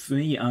 For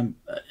me, I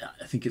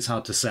think it's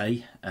hard to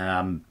say.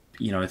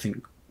 I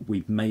think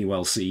we may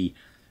well see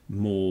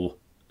more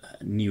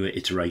newer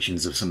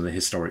iterations of some of the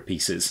historic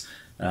pieces.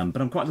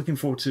 But I'm quite looking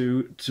forward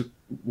to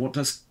what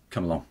does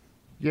come along.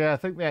 Yeah, I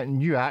think that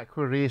new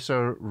Aqua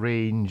Racer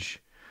range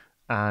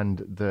and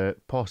the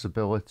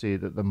possibility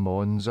that the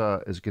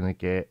Monza is going to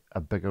get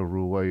a bigger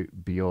rollout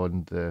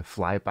beyond the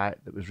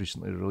flyback that was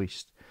recently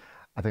released,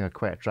 I think are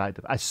quite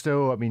attractive. I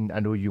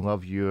know you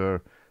love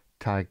your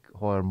TAG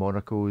Heuer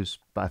Monacos,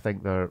 but I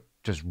think they're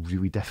just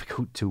really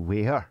difficult to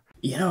wear.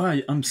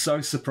 I'm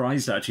so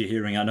surprised actually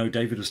hearing, I know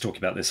David was talking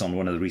about this on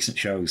one of the recent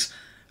shows,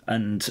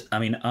 and I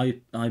mean,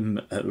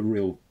 I'm at a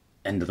real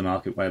end of the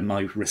market where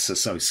my wrists are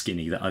so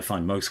skinny that I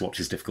find most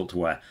watches difficult to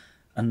wear.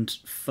 And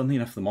funnily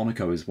enough, the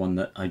Monaco is one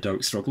that I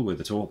don't struggle with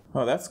at all.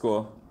 Oh, that's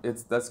cool.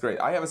 That's great.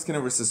 I have a skinny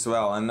wrist as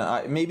well,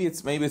 and maybe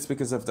it's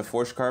because of the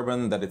forged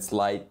carbon, that it's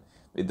light.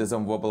 It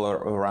doesn't wobble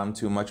around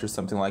too much or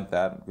something like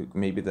that.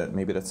 Maybe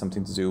that's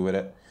something to do with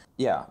it.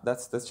 Yeah,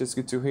 that's just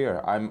good to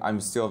hear. I'm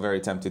still very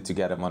tempted to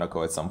get a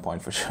Monaco at some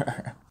point for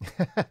sure.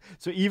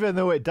 So even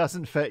though it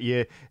doesn't fit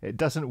you, it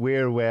doesn't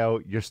wear well,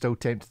 you're still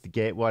tempted to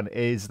get one.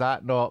 Is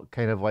that not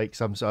kind of like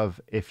some sort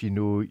of if you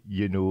know,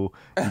 you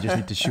just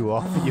need to show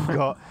off that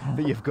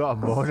you've got a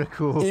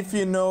Monaco? If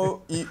you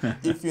know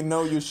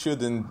you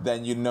shouldn't,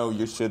 then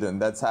you shouldn't.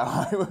 That's how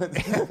I would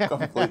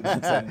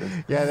completely send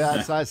it.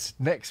 Yeah, that's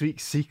next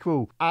week's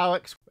sequel.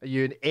 Alex, are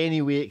you in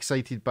any way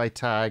excited by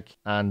TAG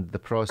and the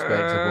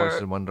prospects of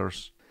Watches and Wonders?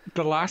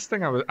 The last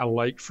thing I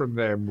liked from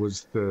them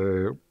was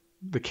the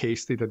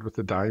case they did with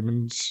the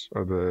diamonds,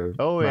 or the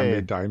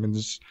man-made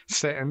diamonds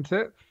set into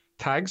it.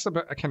 TAG's a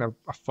kind of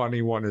a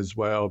funny one as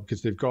well,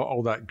 because they've got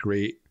all that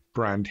great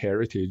brand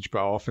heritage, but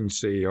I often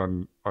say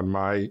on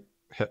my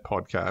hit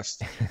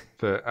podcast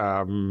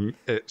that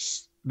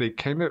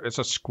it's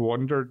a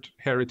squandered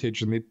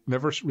heritage, and they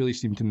never really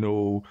seem to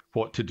know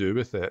what to do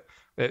with it.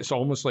 It's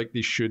almost like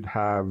they should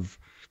have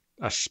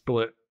a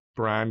split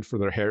brand for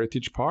their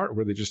heritage part,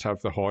 where they just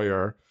have the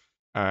Heuer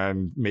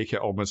and make it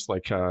almost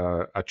like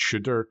a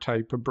Tudor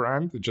type of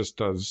brand that just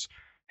does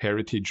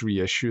heritage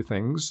reissue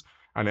things,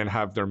 and then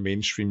have their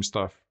mainstream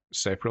stuff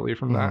separately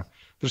from that.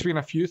 There's been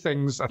a few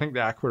things. I think the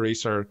Aqua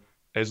Racer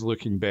is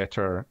looking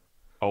better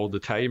all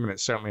the time, and it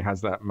certainly has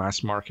that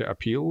mass market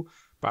appeal,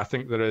 but I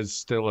think there is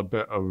still a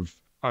bit of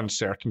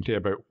uncertainty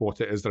about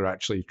what it is they're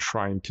actually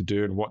trying to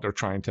do and what they're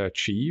trying to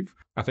achieve.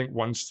 I think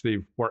once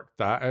they've worked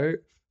that out,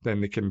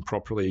 then they can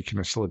properly kind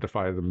of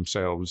solidify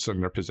themselves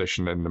and their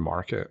position in the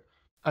market.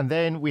 And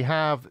then we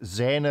have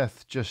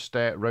Zenith just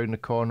round the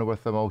corner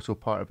with them, also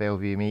part of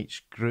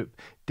LVMH Group.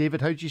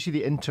 David, how do you see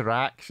the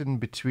interaction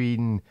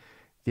between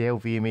the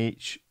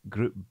LVMH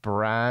Group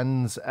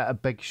brands at a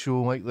big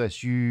show like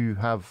this? You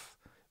have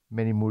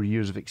many more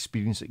years of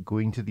experience at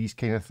going to these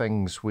kind of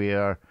things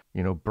where,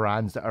 you know,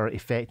 brands that are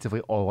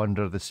effectively all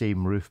under the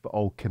same roof but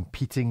all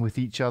competing with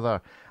each other.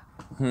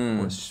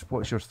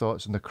 What's your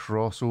thoughts on the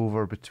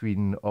crossover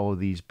between all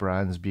these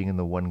brands being in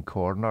the one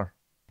corner?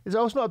 Is it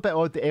also not a bit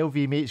odd the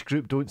LVMH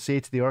Group don't say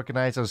to the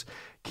organisers,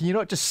 can you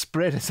not just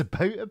spread us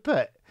about a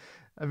bit?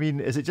 I mean,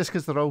 is it just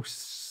because they're all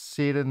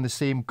sharing the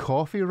same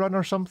coffee run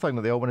or something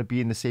that they all want to be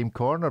in the same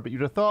corner? But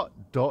you'd have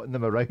thought dotting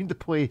them around the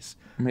place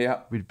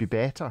would be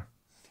better.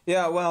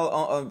 Yeah,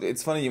 well,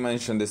 it's funny you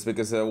mentioned this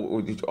because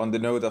on the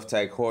note of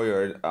TAG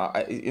Heuer,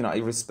 I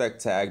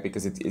respect TAG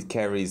because it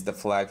carries the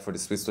flag for the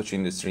Swiss watch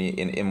industry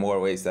in more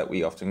ways that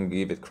we often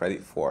give it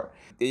credit for.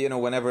 You know,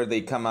 whenever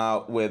they come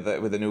out with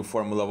a new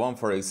Formula One,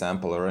 for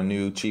example, or a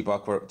new cheaper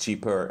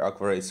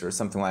Aqua Racer or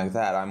something like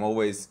that, I'm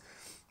always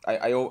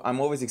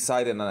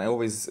excited and I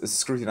always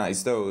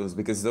scrutinize those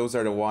because those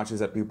are the watches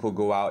that people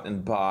go out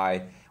and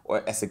buy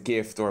or as a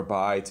gift or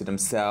buy to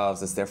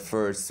themselves as their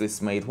first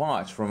Swiss-made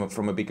watch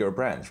from a bigger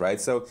brand,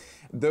 right? So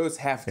those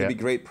have to be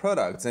great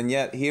products, and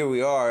yet here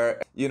we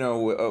are, you know,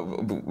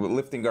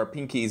 lifting our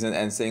pinkies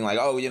and saying like,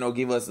 oh, you know,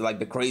 give us like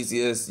the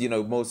craziest, you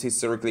know, most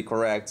historically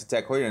correct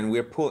TAG Heuer,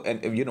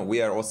 and you know,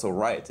 we are also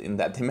right in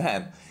that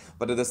demand.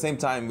 But at the same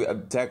time,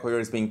 TAG Heuer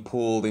is being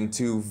pulled in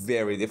two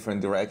very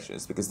different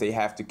directions because they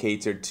have to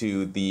cater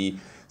to the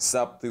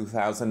sub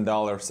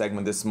 $2,000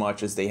 segment as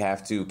much as they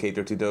have to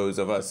cater to those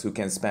of us who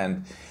can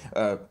spend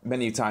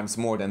many times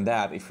more than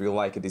that if we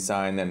like a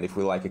design and if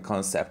we like a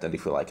concept and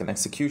if we like an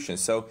execution.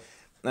 So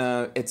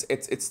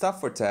it's tough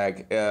for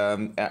TAG.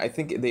 I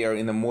think they are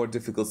in a more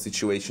difficult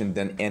situation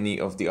than any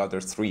of the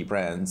other three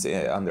brands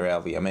under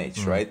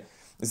LVMH, right?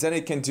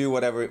 Zenith can do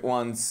whatever it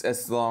wants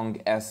as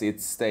long as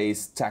it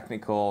stays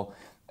technical.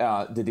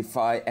 The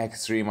Defy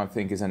Extreme, I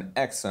think, is an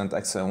excellent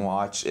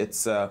watch.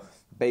 It's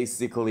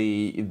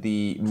basically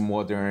the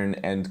modern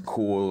and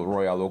cool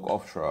Royal Oak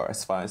Offshore,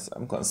 as far as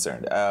I'm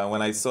concerned.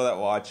 When I saw that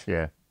watch,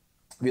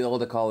 with all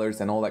the colors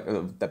and all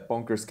that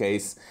bonkers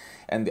case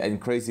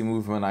and crazy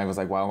movement, I was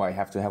like, wow, I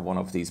have to have one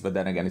of these. But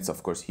then again, it's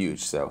of course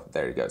huge, so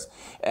there it goes.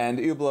 And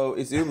Hublot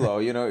is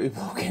Hublot. You know,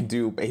 Hublot can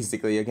do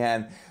basically,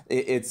 again,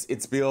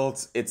 it's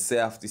built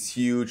itself this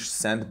huge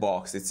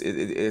sandbox.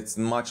 It's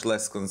much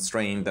less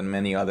constrained than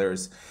many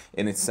others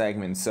in its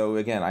segment. So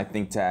again, I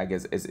think TAG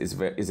is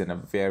in a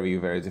very,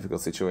 very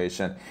difficult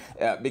situation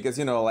because,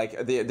 you know,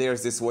 like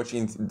there's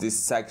this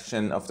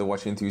section of the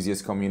watch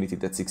enthusiast community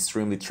that's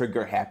extremely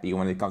trigger happy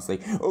when it comes to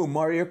like, oh,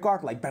 Mario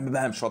Kart, like bam, bam,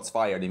 bam, shots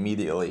fired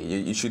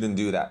immediately. You shouldn't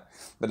do that.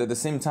 But at the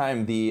same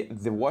time, the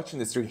watch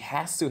industry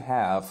has to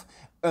have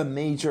a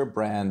major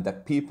brand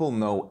that people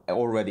know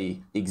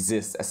already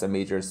exists as a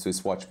major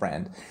Swiss watch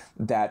brand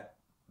that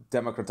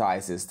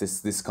democratizes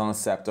this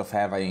concept of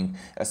having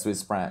a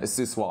Swiss brand, a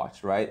Swiss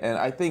watch, right? And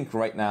I think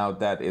right now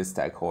that is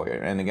TAG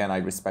Heuer. And again, I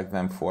respect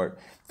them for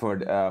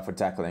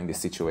tackling this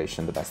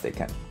situation the best they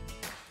can.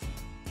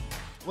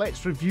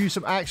 Let's review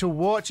some actual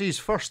watches.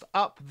 First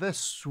up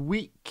this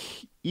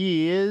week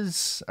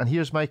is, and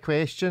here's my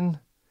question,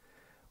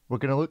 we're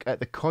going to look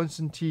at the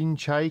Konstantin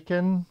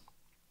Chaykin.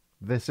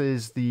 This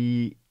is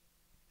the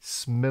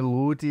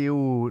Smilodon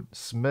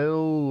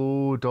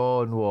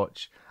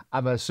watch.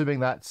 I'm assuming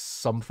that's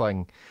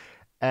something.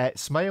 Is it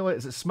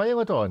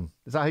Smilodon?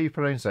 Is that how you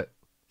pronounce it?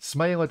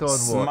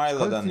 Smilodon watch.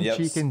 Smilodon, yes.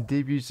 Chaykin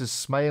debuts as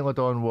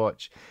Smilodon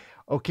watch.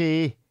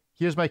 Okay,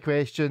 here's my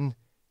question.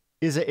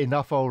 Is it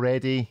enough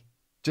already?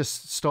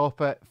 Just stop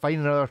it, find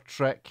another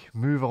trick,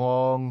 move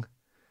along,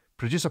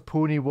 produce a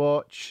pony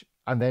watch,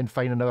 and then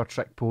find another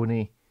trick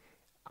pony.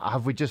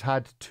 Have we just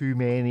had too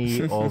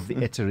many of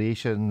the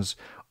iterations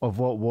of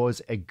what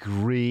was a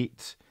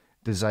great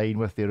design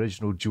with the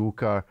original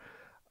Joker,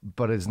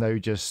 but is now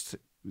just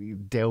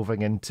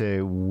delving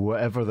into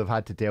whatever they've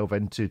had to delve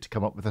into to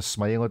come up with a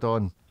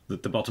Smilodon? The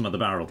bottom of the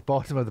barrel.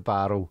 Bottom of the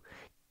barrel.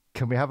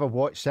 Can we have a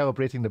watch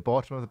celebrating the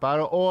bottom of the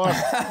barrel, or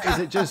is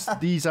it just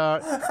these are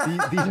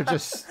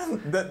just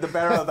the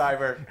barrel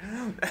diver?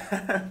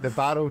 The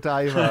barrel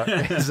diver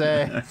is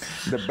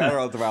the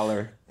barrel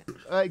dweller.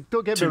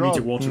 Don't get me wrong.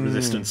 2 meter water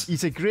resistance.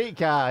 He's a great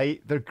guy.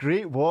 They're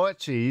great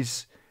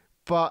watches,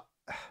 but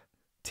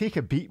take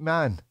a beat,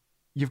 man.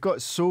 You've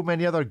got so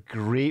many other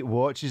great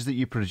watches that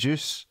you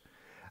produce.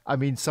 I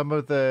mean, some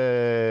of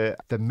the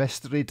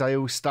mystery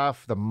dial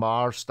stuff, the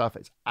Mars stuff,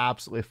 it's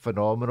absolutely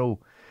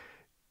phenomenal.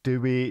 Do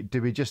we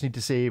just need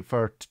to say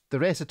for the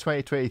rest of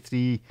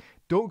 2023,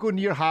 don't go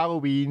near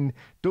Halloween,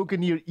 don't go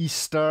near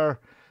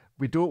Easter.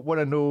 We don't want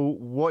to know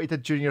what he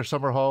did during your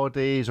summer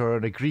holidays or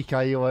on a Greek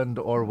island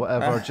or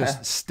whatever.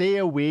 Just stay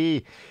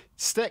away.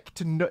 Stay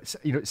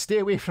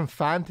away from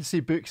fantasy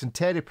books and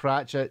Terry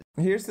Pratchett.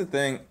 Here's the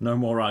thing. No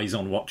more eyes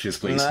on watches,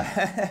 please.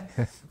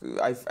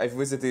 I've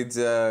visited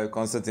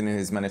Konstantin in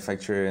his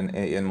manufacturer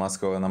in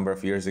Moscow a number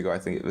of years ago. I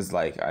think it was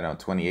like, I don't know,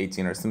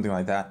 2018 or something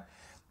like that.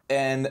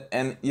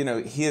 And you know,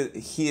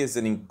 he is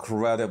an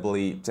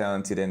incredibly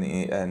talented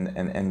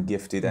and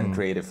gifted and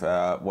creative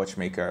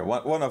watchmaker.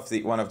 One of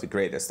the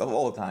greatest of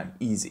all time,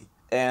 easy.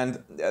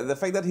 And the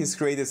fact that he's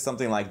created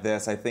something like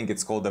this, I think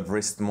it's called the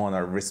Wristmon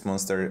or Wrist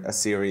Monster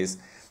series.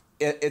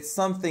 It's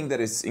something that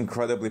is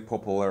incredibly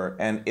popular,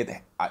 and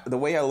the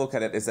way I look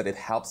at it is that it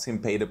helps him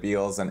pay the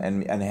bills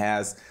and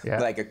has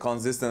like a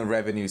consistent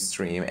revenue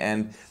stream.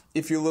 And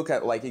if you look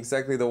at like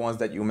exactly the ones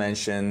that you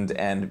mentioned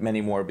and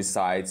many more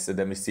besides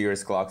the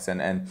mysterious clocks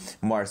and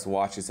Mars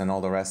watches and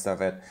all the rest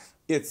of it,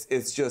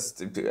 it's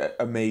just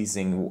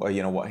amazing,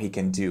 you know, what he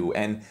can do.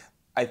 And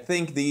I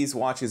think these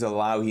watches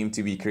allow him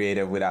to be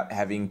creative without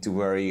having to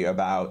worry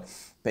about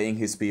paying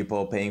his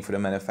people, paying for the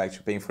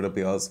manufacturer, paying for the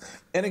bills.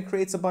 And it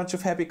creates a bunch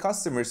of happy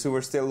customers who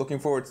are still looking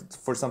forward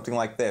for something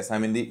like this. I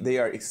mean, they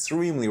are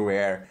extremely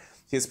rare.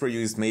 He's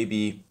produced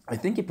I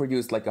think he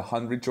produced like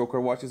 100 Joker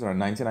watches or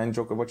 99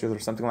 Joker watches or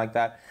something like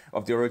that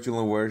of the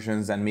original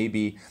versions, and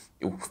maybe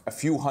a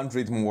few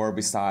hundred more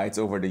besides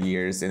over the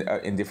years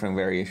in different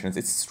variations.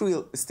 It's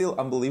still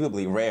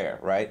unbelievably rare,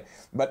 right?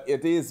 But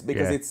it is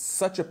because it's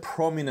such a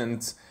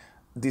prominent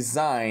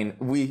design.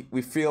 We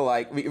feel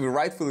like we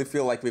rightfully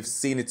feel like we've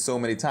seen it so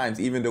many times,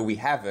 even though we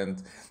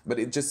haven't. But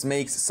it just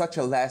makes such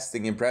a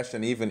lasting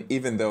impression,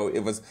 even though it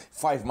was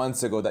 5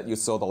 months ago that you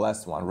saw the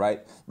last one,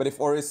 right? But if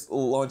Oris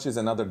launches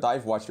another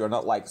dive watch, you're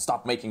not like,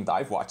 stop making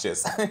dive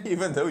watches,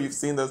 even though you've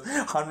seen those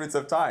hundreds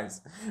of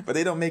times. But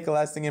they don't make a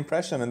lasting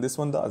impression, and this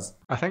one does.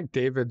 I think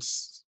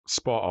David's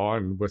spot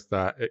on with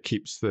that. It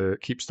keeps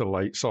the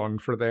lights on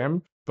for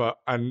them,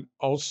 and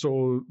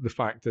also the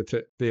fact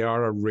that they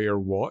are a rare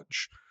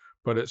watch,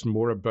 but it's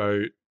more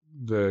about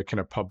the kind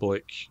of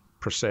public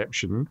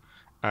perception,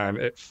 and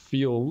it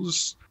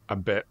feels a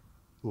bit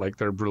like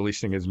they're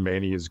releasing as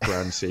many as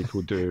Grand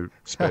Seiko do,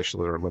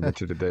 special or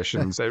limited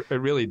editions. It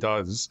really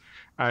does.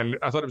 And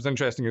I thought it was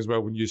interesting as well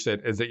when you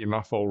said, is it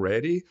enough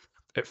already?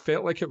 It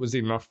felt like it was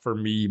enough for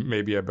me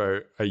maybe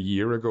about a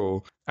year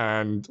ago.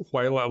 And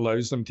while it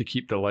allows them to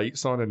keep the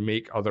lights on and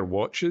make other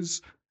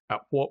watches,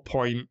 at what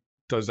point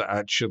does it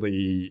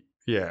actually,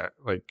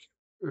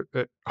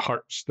 it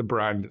hurts the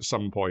brand at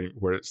some point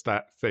where it's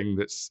that thing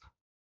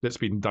that's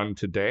been done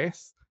to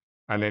death,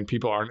 and then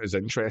people aren't as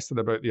interested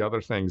about the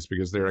other things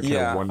because they're a kind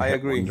of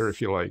one-hit wonder,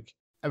 if you like.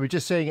 Are we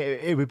just saying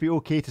it would be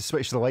okay to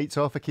switch the lights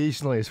off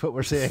occasionally, is what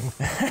we're saying?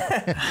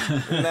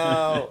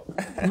 No.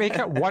 Make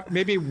it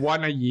maybe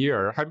one a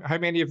year. How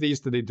many of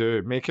these do they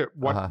do? Make it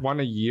one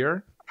a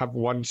year, have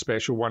one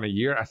special one a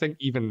year. I think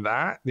even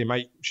that, they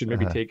should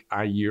maybe take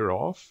a year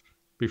off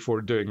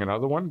before doing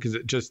another one, because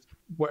it just,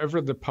 whatever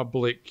the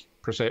public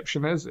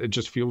perception is, it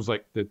just feels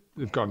like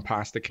they've gone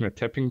past the kind of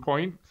tipping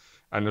point,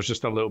 and there's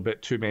just a little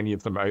bit too many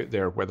of them out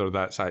there, whether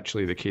that's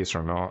actually the case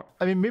or not.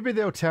 I mean, maybe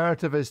the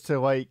alternative is to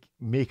like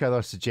make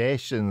other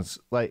suggestions.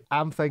 Like,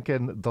 I'm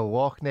thinking the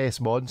Loch Ness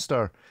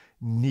Monster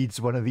needs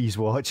one of these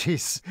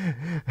watches.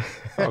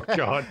 Oh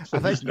God, I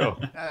think no.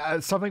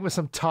 Something with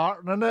some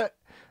tartan in it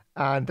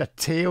and a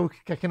tail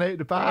kicking out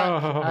the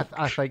back. Oh.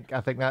 I think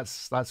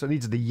that's what it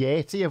needs. The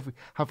Yeti.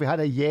 Have we had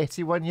a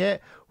Yeti one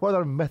yet? What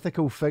other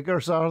mythical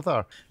figures are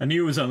there? I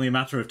knew it was only a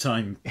matter of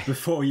time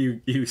before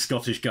you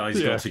Scottish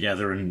guys got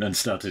together and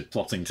started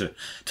plotting to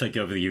take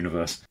over the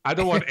universe. I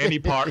don't want any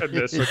part in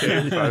this,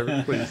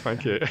 okay? Please,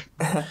 thank you.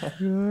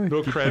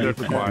 No credit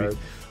required.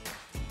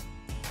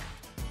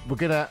 We're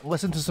going to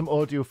listen to some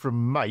audio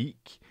from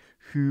Mike,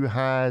 who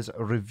has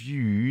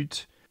reviewed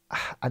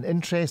an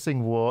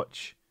interesting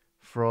watch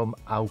from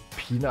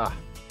Alpina.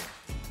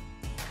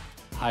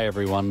 Hi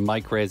everyone,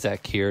 Mike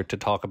Razak here to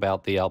talk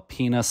about the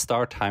Alpina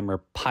Startimer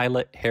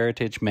Pilot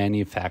Heritage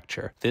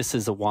Manufacture. This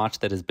is a watch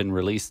that has been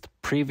released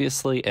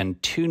previously,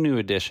 and 2 new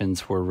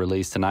editions were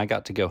released, and I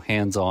got to go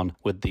hands-on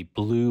with the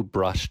blue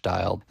brush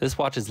dial. This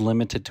watch is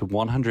limited to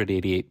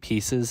 188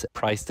 pieces,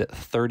 priced at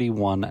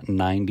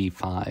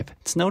 $31.95.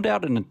 It's no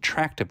doubt an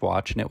attractive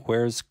watch, and it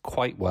wears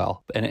quite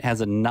well, and it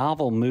has a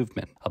novel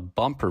movement, a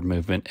bumper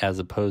movement, as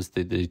opposed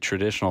to the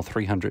traditional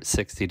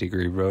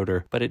 360-degree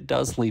rotor, but it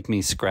does leave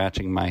me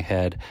scratching my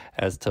head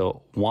as to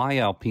why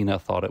Alpina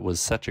thought it was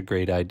such a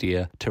great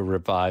idea to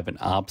revive an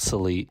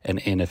obsolete and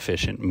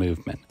inefficient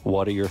movement.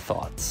 What are your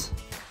thoughts?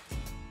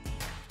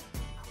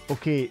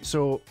 Okay,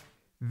 so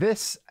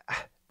there's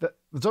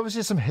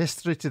obviously some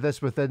history to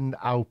this within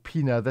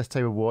Alpina, this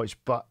type of watch,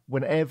 but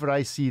whenever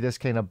I see this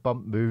kind of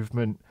bump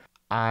movement,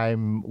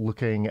 I'm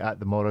looking at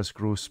the Morris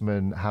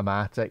Grossman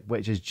Hamatic,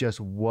 which is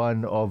just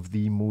one of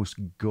the most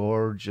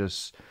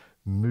gorgeous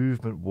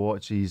movement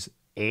watches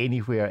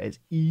anywhere. It's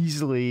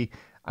easily,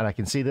 and I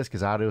can say this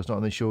because Ariel's not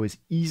on the show, it's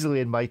easily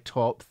in my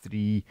top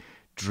 3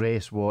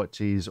 dress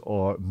watches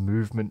or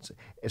movements.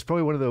 It's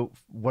probably one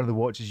of the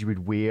watches you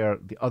would wear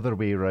the other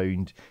way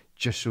around,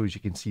 just so as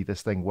you can see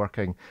this thing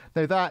working.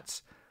 Now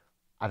that's,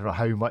 I don't know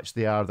how much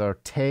they are, they're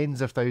tens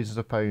of thousands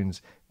of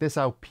pounds. This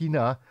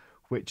Alpina,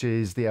 which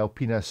is the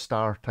Alpina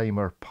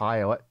Startimer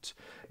Pilot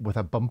with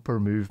a bumper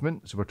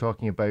movement, so we're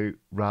talking about,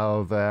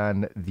 rather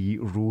than the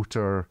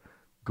rotor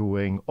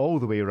going all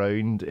the way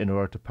around in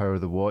order to power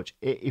the watch.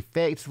 It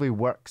effectively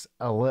works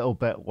a little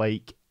bit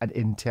like an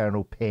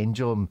internal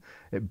pendulum.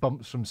 It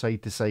bumps from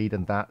side to side,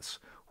 and that's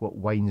what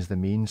winds the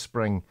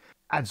mainspring.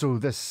 And so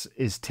this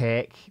is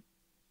tech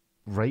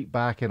right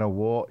back in a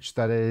watch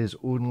that is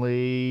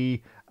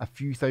only a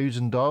few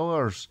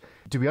 $1,000s.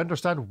 Do we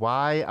understand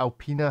why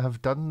Alpina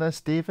have done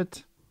this,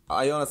 David?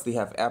 I honestly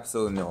have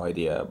absolutely no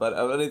idea, but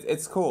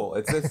it's cool.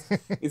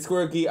 It's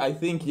quirky. I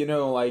think,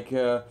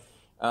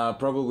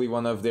 probably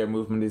one of their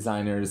movement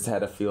designers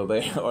had a field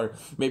day, or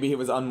maybe he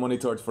was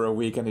unmonitored for a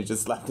week and he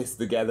just slapped this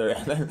together,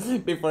 and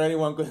then before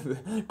anyone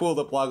could pull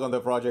the plug on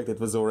the project, it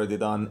was already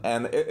done.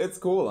 And it's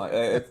cool.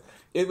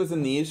 It was a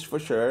niche for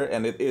sure,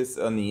 and it is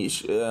a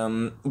niche,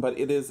 but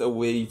it is a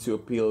way to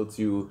appeal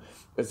to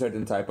a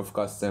certain type of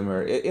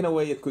customer. In a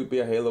way, it could be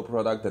a halo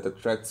product that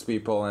attracts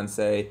people and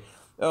say,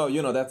 oh,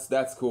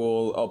 that's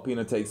cool.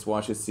 Alpina takes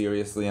watches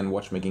seriously and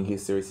watchmaking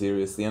history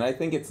seriously. And I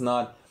think it's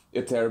not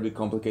a terribly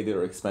complicated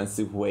or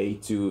expensive way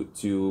to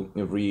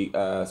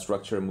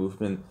restructure a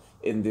movement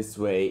in this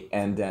way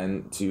and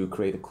then to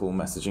create a cool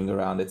messaging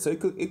around it. So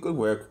it could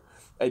work.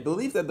 I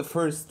believe that the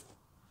first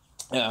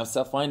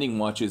self-winding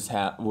watches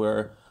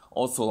were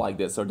also like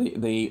this, or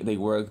they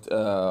worked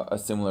a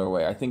similar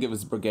way. I think it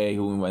was Breguet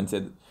who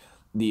invented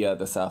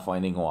the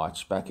self-winding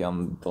watch back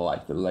in the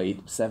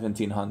late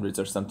 1700s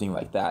or something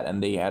like that,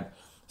 and they had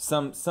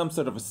some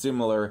sort of a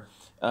similar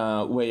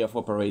way of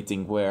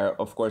operating where,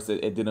 of course,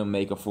 it didn't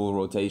make a full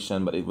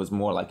rotation, but it was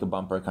more like a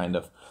bumper kind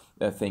of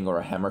thing or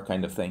a hammer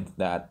kind of thing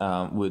that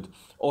would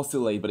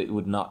oscillate, but it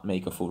would not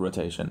make a full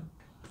rotation.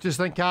 Just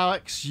think,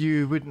 Alex,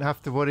 you wouldn't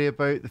have to worry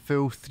about the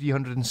full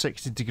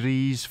 360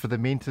 degrees for the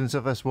maintenance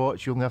of this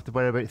watch. You only have to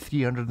worry about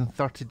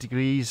 330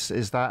 degrees.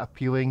 Is that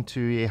appealing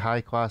to a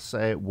high-class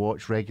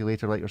watch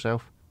regulator like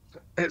yourself?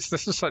 This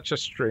is such a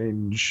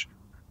strange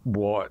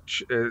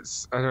watch.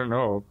 I don't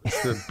know,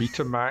 it's the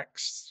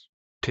Betamax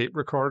tape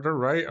recorder,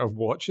 right, of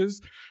watches.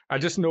 I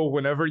just know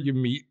whenever you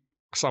meet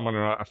someone,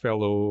 a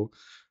fellow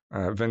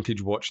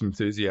vintage watch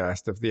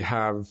enthusiast, if they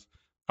have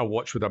a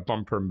watch with a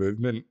bumper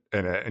movement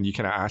in it, and you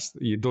kind of ask,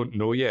 you don't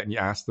know yet, and you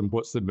ask them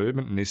what's the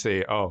movement, and they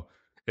say, oh,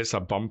 it's a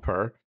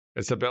bumper.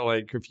 It's a bit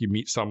like if you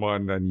meet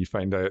someone and you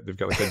find out they've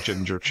got like a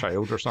ginger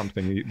child or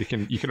something.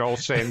 You can all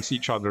sense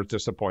each other's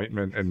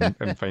disappointment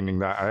in finding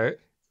that out.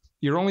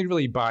 You're only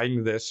really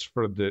buying this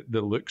for the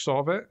looks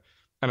of it,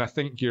 and I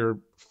think you're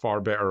far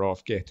better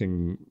off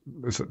getting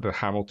the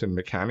Hamilton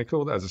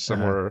Mechanical that has a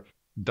similar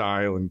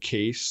dial and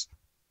case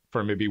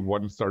for maybe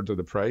 1/3 of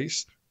the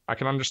price. I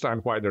can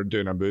understand why they're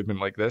doing a movement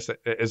like this. It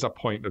is a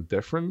point of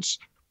difference,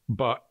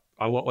 but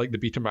a lot like the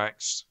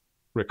Betamax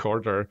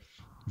recorder,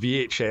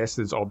 VHS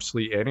is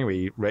obsolete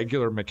anyway.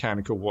 Regular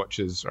mechanical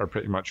watches are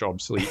pretty much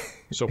obsolete.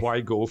 So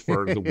why go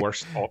for the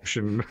worst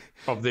option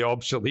of the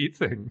obsolete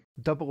thing?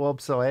 Double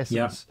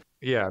obsolescence.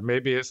 Yeah,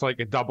 maybe it's like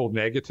a double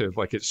negative,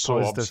 like it's so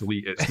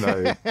obsolete, it's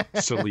now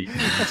obsolete.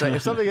 So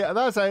if something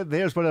that's out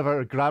there's one of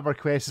our grammar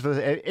questions.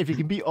 If you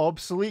can be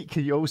obsolete,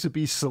 can you also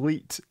be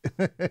solete?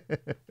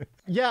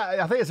 Yeah,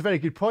 I think it's a very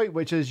good point,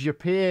 which is you're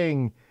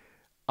paying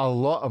a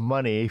lot of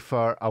money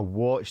for a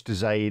watch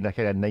design, a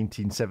kind of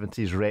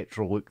 1970s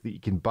retro look that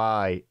you can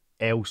buy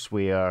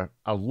elsewhere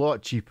a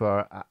lot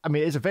cheaper. I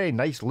mean, it's a very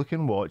nice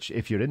looking watch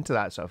if you're into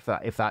that sort of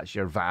that, if that's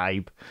your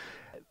vibe.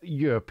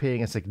 You're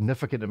paying a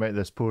significant amount of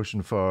this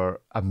portion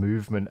for a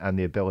movement and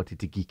the ability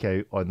to geek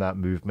out on that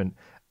movement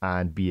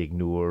and be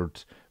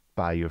ignored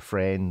by your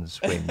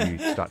friends when you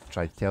start to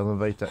try to tell them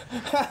about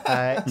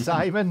it.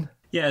 Simon?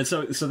 Yeah,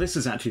 so this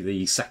is actually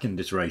the second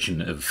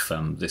iteration of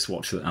this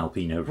watch that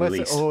Alpina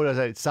released.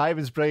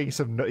 Simon's bringing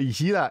some. You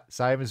see that?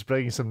 Simon's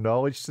bringing some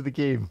knowledge to the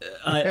game.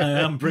 I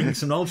am bringing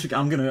some knowledge.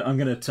 I'm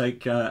gonna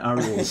take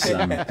Ariel's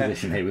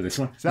position here with this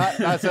one.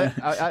 That's it.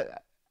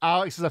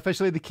 Alex is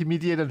officially the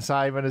comedian and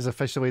Simon is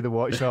officially the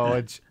watch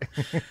knowledge.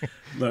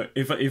 Look,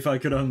 if I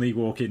could only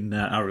walk in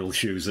Ariel's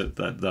shoes,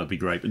 that'd be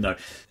great. But no.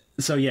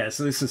 So this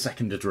is the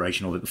second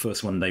iteration of it. The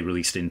first one they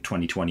released in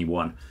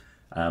 2021.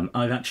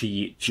 I've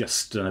actually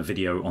just done a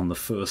video on the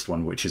first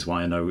one, which is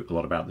why I know a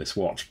lot about this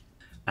watch.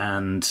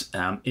 And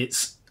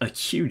it's a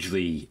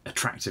hugely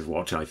attractive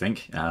watch, I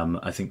think.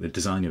 I think the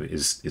design of it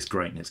is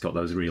great, and it's got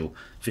those real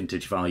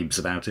vintage vibes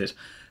about it.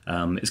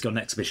 It's got an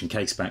exhibition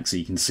case back, so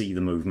you can see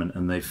the movement,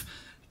 and they've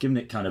given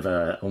it kind of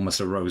almost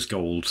a rose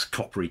gold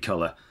coppery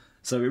colour.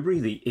 So it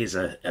really is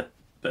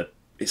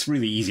it's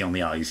really easy on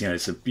the eyes.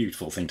 It's a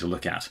beautiful thing to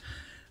look at.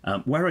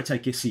 Where I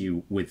take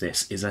issue with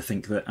this is I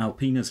think that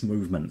Alpina's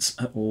movements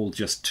are all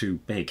just too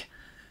big.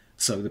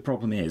 So the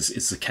problem is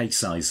the case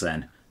size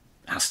then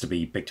has to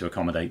be big to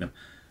accommodate them.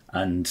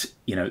 And,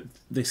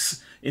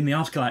 this in the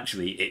article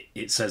actually,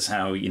 it says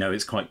how,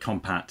 it's quite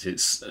compact,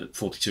 it's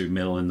 42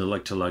 mil, and the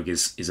lug to lug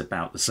is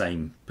about the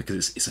same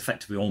because it's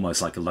effectively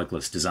almost like a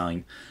lugless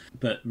design.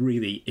 But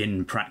really,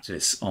 in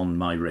practice on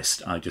my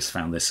wrist, I just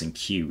found this thing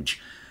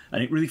huge.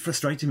 And it really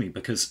frustrated me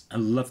because I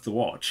loved the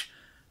watch.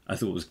 I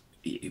thought it was,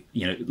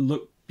 it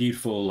looked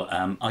beautiful.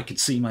 I could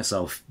see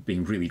myself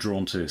being really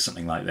drawn to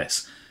something like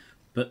this.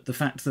 But the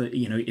fact that,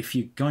 if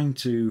you're going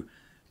to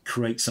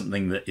create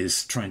something that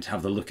is trying to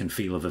have the look and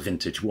feel of a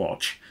vintage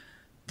watch,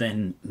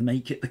 then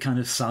make it the kind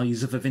of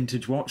size of a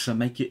vintage watch. So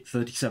make it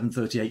 37,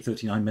 38,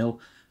 39 mil.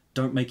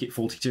 Don't make it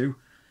 42.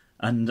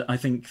 And I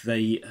think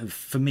they,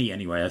 for me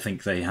anyway, I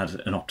think they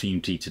had an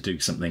opportunity to do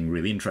something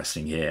really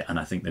interesting here, and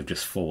I think they've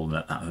just fallen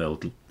at that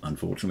hurdle,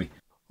 unfortunately.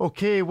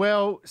 Okay,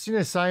 well, seeing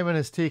as Simon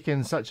has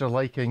taken such a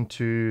liking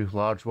to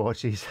large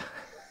watches,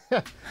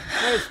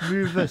 let's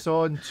move this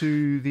on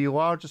to the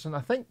largest and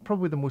I think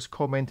probably the most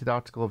commented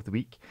article of the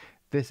week.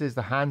 This is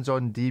the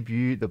hands-on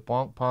debut, the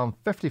Blancpain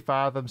 50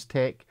 Fathoms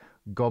Tech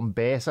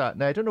Gombessa.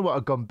 Now, I don't know what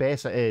a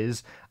Gombessa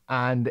is,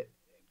 and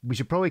we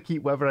should probably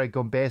keep whatever a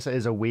Gombessa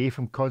is away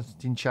from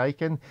Konstantin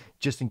Chaykin,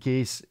 just in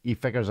case he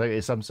figures out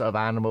it's some sort of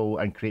animal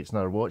and creates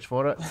another watch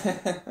for it.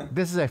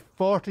 This is a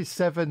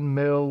 47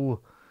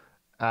 mil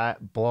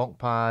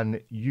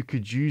Blancpain. You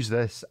could use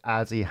this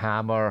as a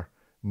hammer,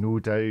 no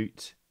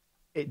doubt.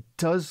 It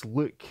does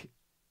look,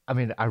 I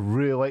mean, I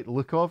really like the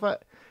look of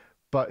it,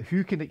 but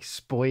who can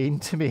explain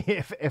to me,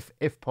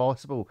 if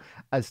possible,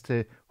 as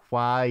to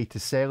why, to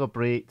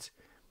celebrate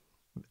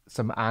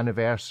some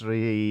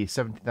anniversary,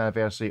 17th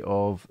anniversary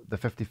of the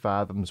 50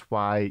 Fathoms,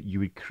 why you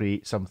would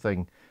create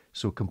something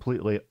so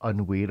completely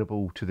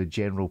unwearable to the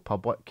general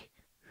public?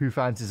 Who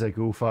fancies a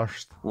go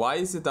first? Why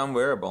is it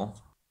unwearable?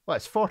 Well,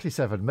 it's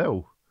 47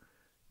 mil.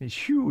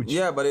 It's huge.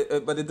 Yeah, but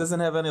it doesn't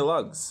have any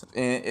lugs.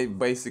 It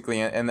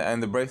basically,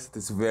 and the bracelet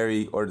is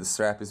very, or the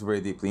strap is very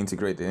deeply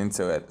integrated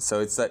into it. So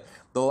it's like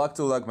the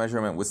lug-to-lug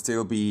measurement would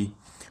still be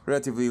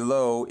relatively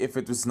low if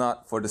it was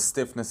not for the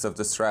stiffness of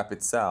the strap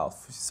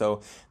itself.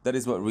 So that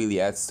is what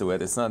really adds to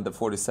it. It's not the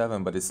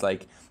 47, but it's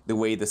like the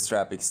way the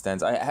strap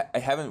extends. I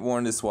haven't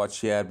worn this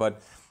watch yet,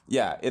 but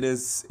yeah, it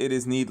is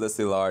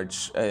needlessly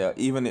large.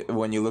 Even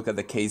when you look at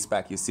the case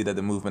back, you see that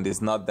the movement is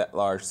not that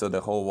large, so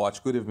the whole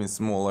watch could have been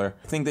smaller.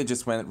 I think they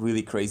just went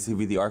really crazy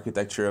with the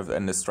architecture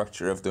and the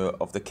structure of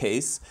the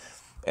case.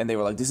 And they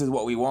were like, this is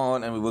what we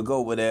want, and we will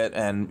go with it.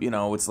 And, you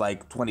know, it's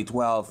like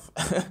 2012.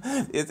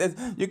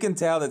 You can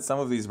tell that some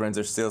of these brands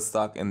are still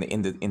stuck in the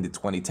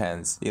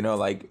 2010s, you know,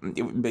 like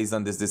based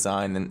on this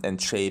design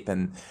and shape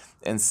and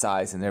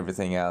size and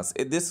everything else.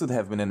 This would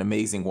have been an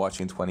amazing watch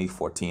in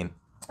 2014,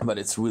 but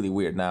it's really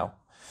weird now.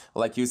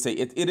 Like you say,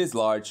 it is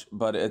large,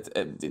 but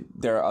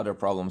there are other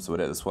problems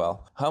with it as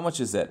well. How much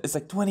is it? It's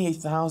like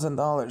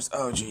 $28,000.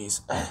 Oh,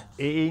 jeez.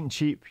 It ain't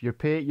cheap. You're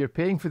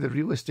paying for the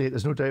real estate.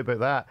 There's no doubt about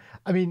that.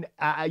 I mean,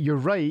 you're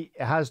right.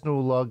 It has no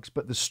lugs,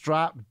 but the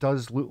strap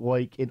does look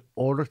like in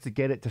order to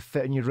get it to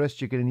fit on your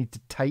wrist, you're going to need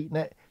to tighten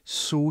it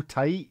so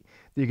tight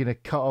that you're going to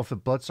cut off the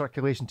blood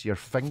circulation to your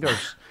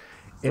fingers.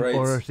 In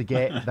order to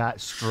get that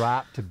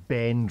strap to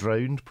bend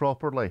round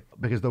properly.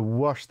 Because the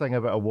worst thing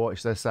about a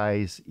watch this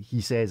size,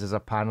 he says, as a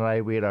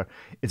Panerai wearer,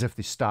 is if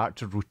they start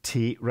to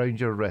rotate round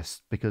your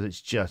wrist, because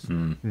it's just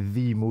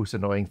the most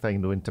annoying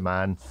thing known to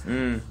man.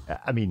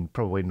 I mean,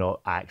 probably not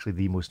actually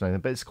the most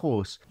annoying, but it's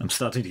close. I'm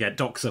starting to get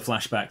Doxa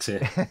flashbacks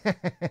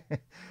here.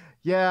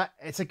 Yeah,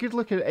 it is a good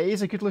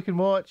looking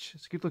watch.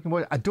 It's a good looking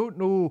watch. I don't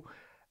know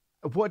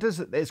what does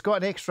it. It's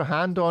got an extra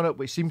hand on it,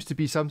 which seems to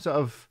be some sort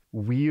of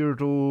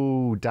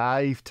weirdo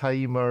dive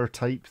timer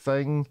type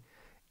thing.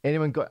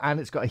 And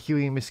it's got a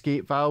helium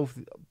escape valve,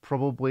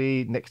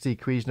 probably next to the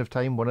equation of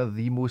time, one of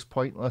the most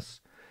pointless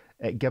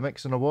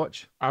gimmicks in a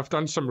watch. I've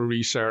done some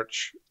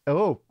research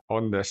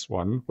on this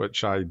one,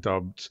 which I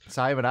dubbed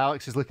Simon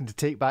Alex is looking to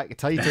take back the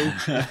title.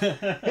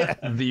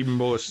 The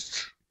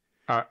most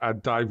a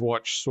dive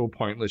watch so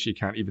pointless you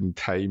can't even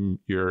time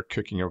your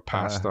cooking of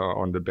pasta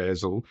on the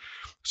bezel.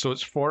 So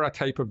it's for a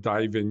type of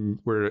diving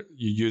where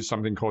you use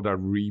something called a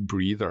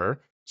rebreather.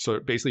 So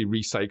it basically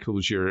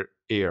recycles your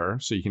air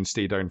so you can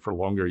stay down for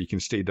longer. You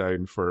can stay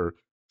down for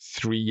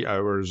 3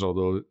 hours,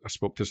 although I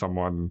spoke to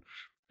someone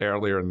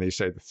earlier and they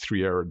said the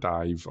 3-hour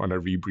dive on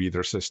a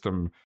rebreather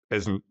system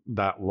isn't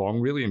that long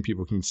really, and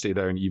people can stay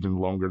down even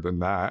longer than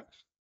that.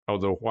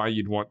 Although why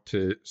you'd want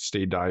to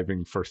stay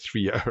diving for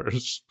 3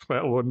 hours,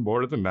 let alone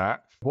more than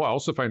that. What I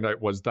also found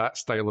out was that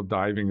style of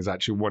diving is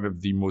actually one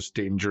of the most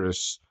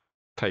dangerous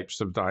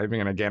types of diving.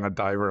 And again, a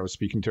diver I was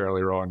speaking to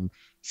earlier on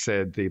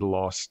said they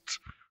lost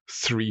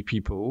 3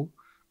 people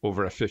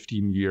over a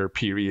 15-year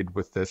period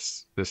with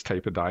this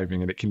type of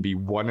diving. And it can be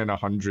 1 in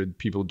 100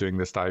 people doing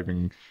this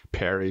diving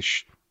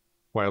perish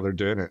while they're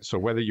doing it. So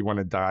whether you want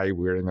to die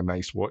wearing a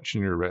nice watch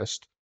in your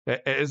wrist,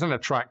 it is an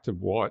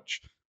attractive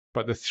watch.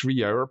 But the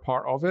 3-hour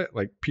part of it,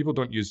 like people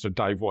don't use their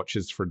dive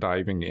watches for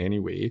diving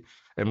anyway,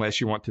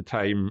 unless you want to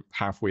time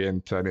halfway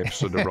into an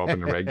episode of Robin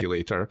the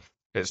Regulator.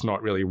 It's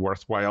not really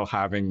worthwhile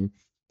having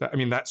that. I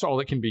mean, that's all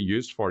it can be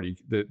used for.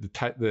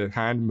 The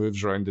hand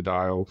moves around the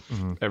dial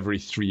every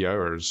 3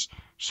 hours,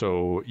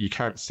 so you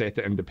can't set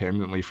it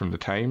independently from the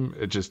time.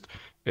 It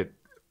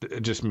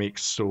just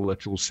makes so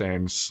little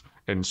sense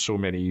in so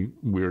many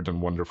weird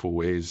and wonderful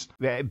ways.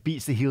 It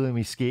beats the helium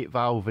escape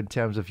valve in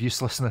terms of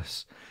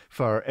uselessness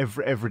for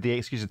everyday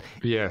execution.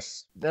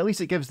 Yes. At least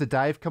it gives the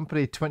dive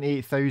company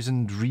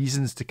 28,000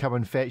 reasons to come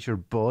and fetch your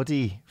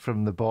body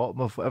from the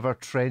bottom of whatever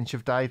trench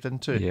you've dived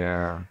into.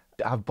 Yeah.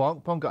 Have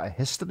Blancpain got a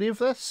history of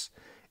this?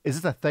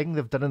 Is this a thing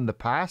they've done in the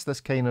past,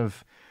 this kind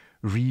of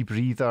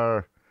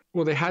rebreather?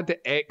 Well, they had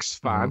the X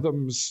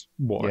Fathoms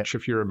watch,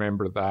 if you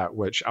remember that,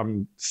 which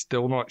I'm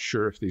still not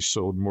sure if they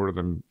sold more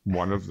than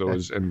one of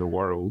those in the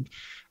world.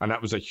 And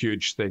that was a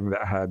huge thing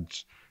that had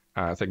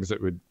things that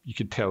you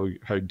could tell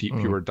how deep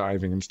you were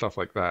diving and stuff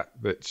like that.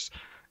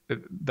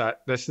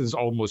 That this is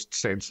almost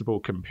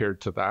sensible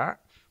compared to that,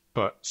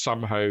 but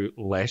somehow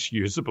less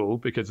usable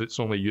because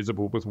it's only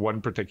usable with one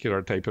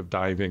particular type of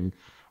diving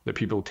that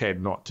people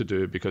tend not to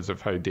do because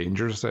of how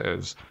dangerous it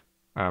is.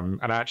 And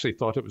I actually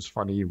thought it was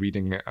funny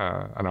reading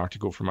an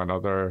article from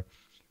another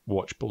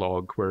watch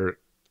blog where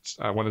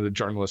one of the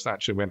journalists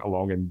actually went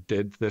along and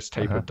did this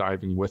type of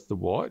diving with the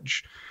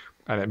watch.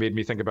 And it made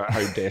me think about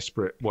how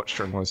desperate watch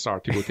journalists are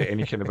to go to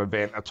any kind of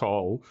event at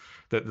all,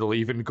 that they'll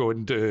even go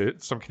and do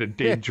some kind of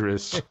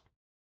dangerous,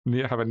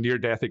 have a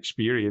near-death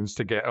experience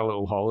to get a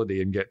little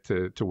holiday and get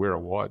to wear a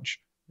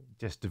watch.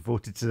 Just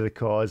devoted to the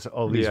cause.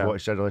 All these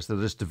watch journalists, they're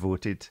just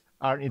devoted.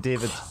 Aren't you,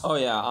 David? Oh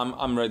yeah,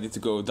 I'm ready to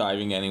go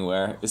diving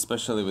anywhere,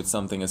 especially with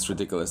something as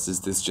ridiculous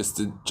as this, just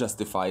to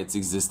justify its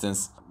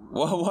existence.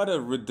 What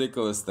a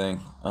ridiculous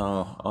thing,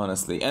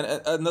 honestly. And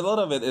a lot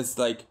of it is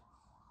like,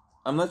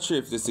 I'm not sure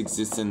if this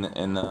exists in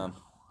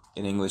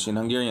English. In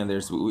Hungarian,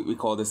 we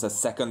call this a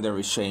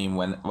secondary shame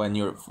when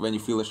you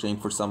feel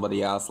ashamed for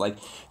somebody else. Like,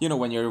 you know,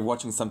 when you're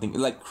watching something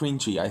like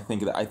cringy, I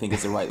think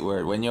is the right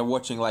word. When you're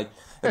watching like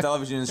a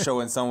television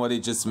show and somebody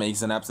just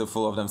makes an episode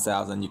full of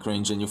themselves and you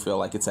cringe and you feel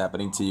like it's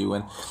happening to you.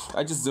 And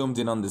I just zoomed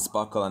in on this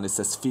buckle and it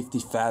says 50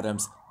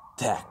 fathoms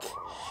tech,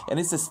 and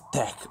it says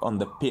tech on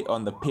the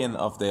pin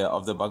of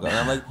the buckle. And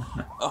I'm like,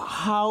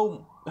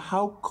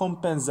 how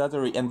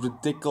compensatory and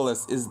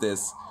ridiculous is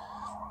this?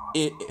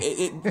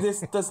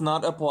 This does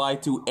not apply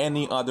to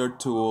any other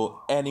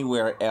tool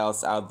anywhere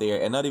else out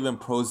there, and not even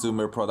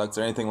prosumer products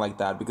or anything like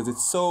that, because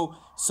it's so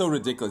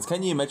ridiculous.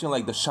 Can you imagine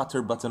like the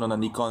shutter button on a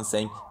Nikon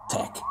saying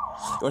tech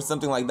or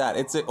something like that?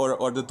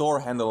 Or the door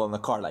handle on a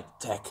car like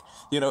tech.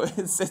 You know,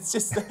 it's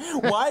just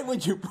why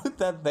would you put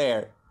that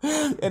there?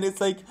 And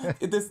it's like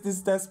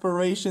this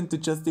desperation to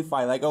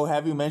justify, like, oh,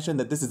 have you mentioned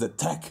that this is a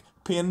tech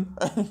pin?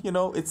 You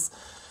know, it's.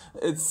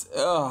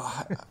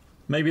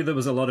 Maybe there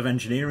was a lot of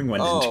engineering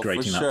went into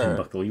creating that pin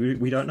buckle.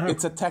 We don't know.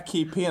 It's a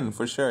techie pin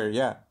for sure,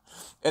 yeah.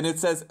 And it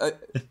says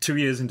 2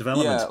 years in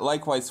development. Yeah,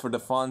 likewise for the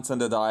fonts and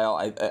the dial.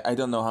 I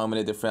don't know how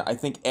many different. I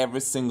think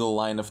every single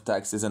line of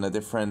text is in a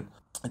different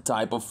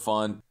type of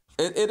font.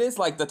 It is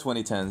like the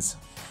 2010s.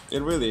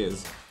 It really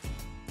is.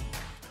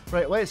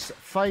 Right, let's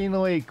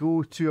finally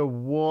go to a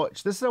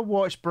watch. This is a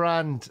watch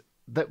brand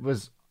that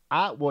was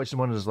at Watches and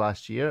Wonders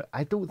last year.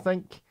 I don't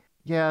think.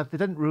 Yeah, they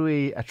didn't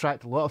really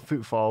attract a lot of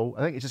footfall.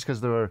 I think it's just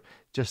because they were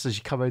just as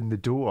you come in the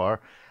door.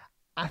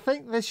 I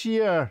think this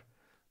year,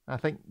 I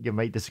think you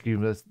might disagree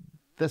with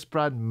this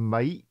brand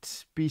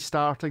might be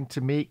starting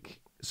to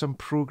make some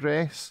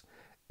progress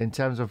in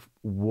terms of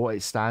what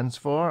it stands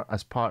for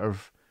as part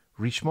of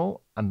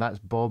Richemont, and that's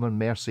Baume and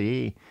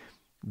Mercier.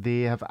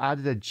 They have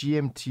added a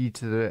GMT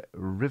to the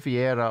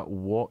Riviera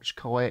watch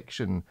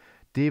collection.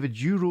 David,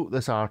 you wrote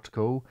this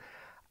article.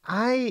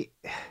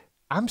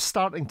 I'm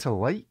starting to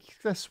like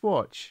this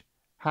watch.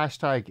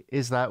 Hashtag,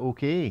 is that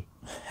okay?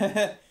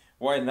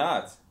 Why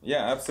not?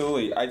 Yeah,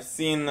 absolutely. I've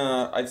seen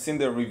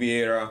the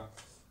Riviera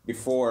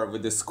before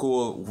with the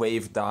school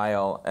wave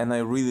dial, and I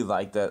really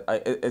like that.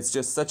 It's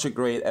just such a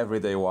great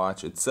everyday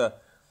watch. It's a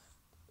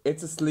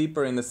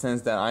sleeper in the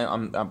sense that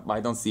I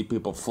don't see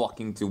people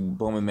flocking to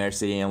Baume and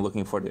Mercier and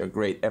looking for their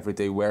great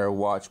everyday wear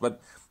watch. But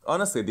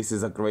honestly, this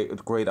is a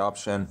great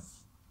option.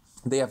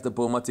 They have the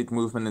Baumatic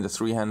movement in the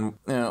three-hand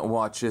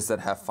watches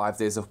that have 5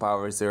 days of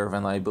power reserve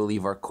and I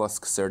believe are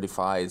COSC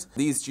certified.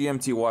 These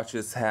GMT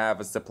watches have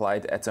a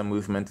supplied ETA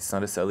movement. It's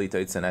not a Celita,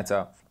 it's an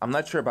ETA. I'm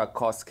not sure about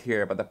COSC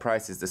here, but the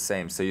price is the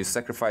same. So you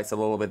sacrifice a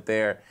little bit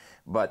there,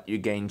 but you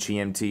gain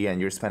GMT and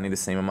you're spending the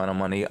same amount of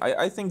money.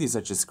 I think these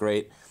are just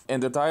great.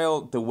 And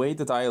the way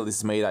the dial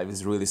is made, I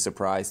was really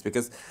surprised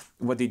because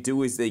what they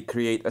do is they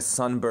create a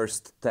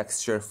sunburst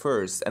texture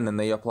first, and then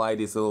they apply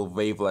these little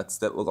wavelets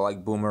that look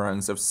like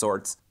boomerangs of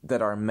sorts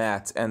that are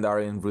matte and are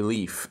in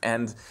relief.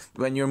 And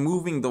when you're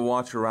moving the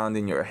watch around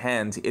in your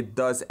hand, it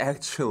does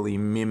actually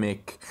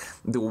mimic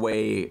the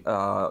way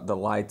the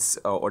lights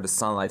or the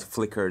sunlight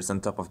flickers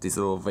on top of these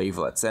little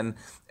wavelets. And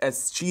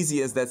as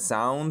cheesy as that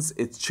sounds,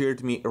 it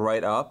cheered me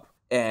right up.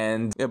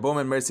 And Baume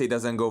and Mercier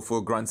doesn't go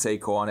full Grand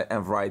Seiko on it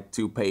and write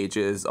 2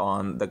 pages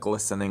on the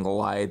glistening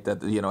light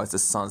that, you know, as the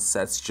sun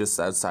sets just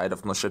outside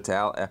of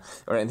Neuchâtel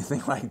or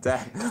anything like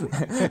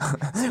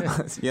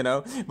that, you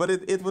know, but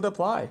it would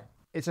apply.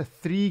 It's a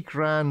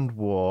 $3,000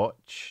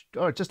 watch,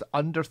 or just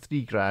under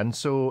 $3,000.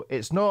 So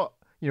it's not,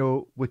 you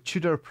know, with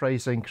Tudor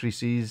price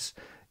increases,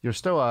 you're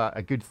still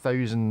a good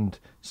 1,000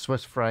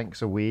 Swiss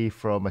francs away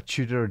from a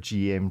Tudor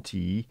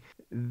GMT.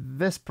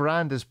 This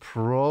brand is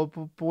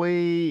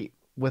probably,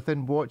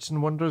 within Watches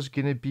and Wonders,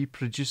 going to be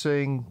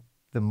producing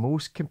the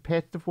most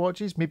competitive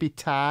watches. Maybe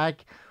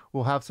TAG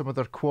will have some of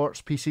their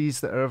quartz pieces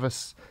that are of a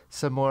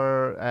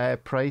similar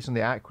price in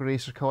the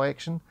AquaRacer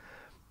collection.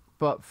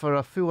 But for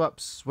a full-up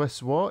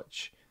Swiss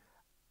watch,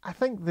 I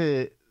think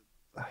the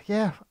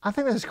yeah, I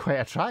think this is quite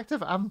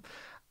attractive. I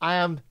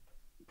am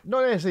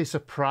not necessarily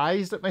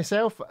surprised at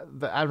myself.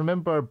 I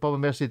remember Baume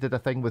and Mercier did a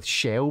thing with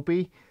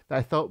Shelby that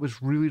I thought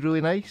was really,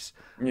 really nice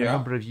a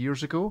number of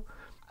years ago.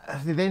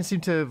 They then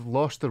seem to have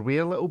lost their way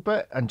a little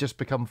bit and just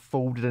become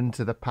folded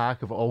into the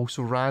pack of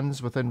also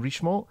rans within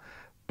Richemont.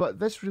 But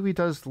this really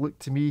does look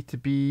to me to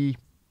be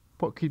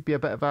what could be a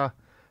bit of a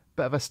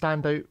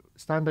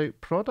standout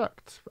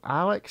product.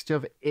 Alex, do you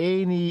have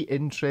any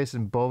interest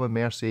in Baume and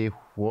Mercier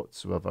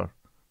whatsoever?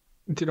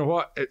 Do you know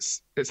what?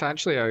 It's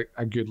actually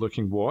a good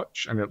looking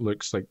watch and it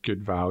looks like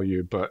good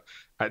value, but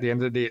at the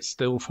end of the day, it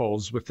still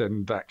falls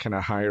within that kind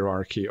of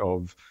hierarchy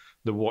of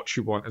the watch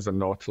you want is a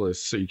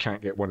Nautilus, so you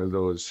can't get one of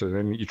those. So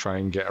then you try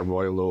and get a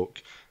Royal Oak.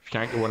 If you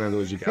can't get one of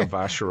those, you get a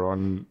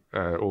Vacheron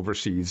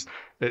overseas.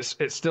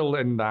 It's still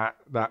in that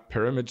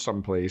pyramid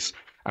someplace.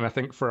 And I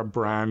think for a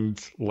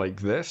brand like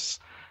this,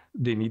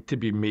 they need to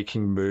be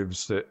making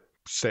moves that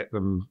set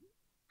them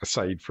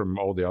aside from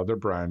all the other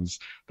brands.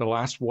 The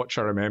last watch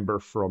I remember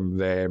from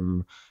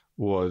them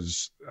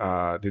was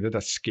they did a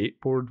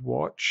skateboard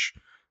watch,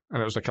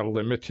 and it was like a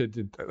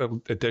limited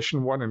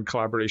edition one in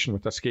collaboration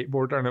with a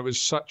skateboarder, and it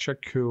was such a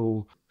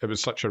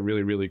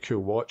really, really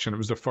cool watch, and it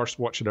was the first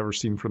watch I'd ever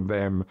seen from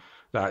them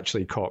that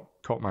actually caught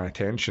my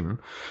attention.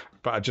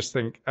 But I just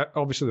think,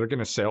 obviously they're going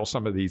to sell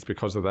some of these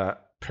because of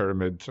that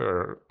pyramid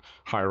or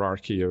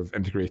hierarchy of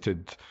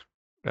integrated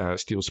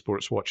steel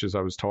sports watches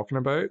I was talking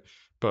about.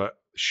 But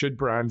should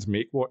brands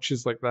make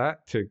watches like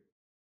that to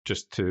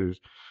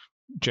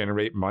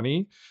generate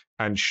money?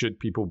 And should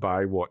people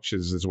buy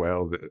watches as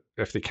well that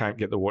if they can't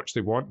get the watch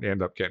they want, they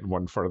end up getting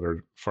one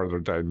further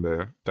down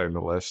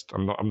the list?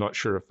 I'm not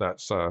sure if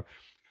that's a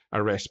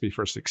recipe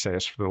for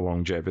success for the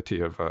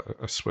longevity of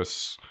a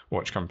Swiss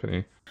watch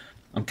company.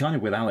 I'm kind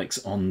of with Alex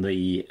on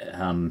the.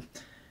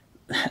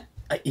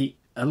 I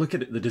look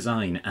at the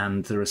design,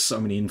 and there are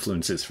so many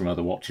influences from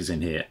other watches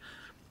in here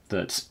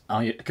that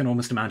I can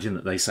almost imagine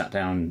that they sat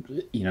down,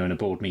 in a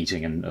board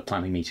meeting and a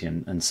planning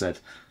meeting and said,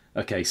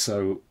 okay,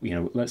 so,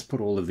 let's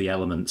put all of the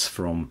elements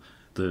from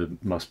the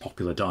most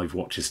popular dive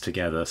watches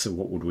together. So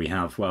what would we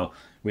have? Well,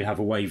 we'd have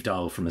a wave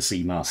dial from a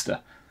Seamaster.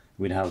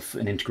 We'd have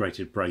an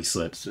integrated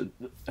bracelet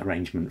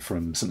arrangement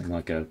from something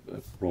like a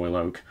Royal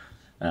Oak.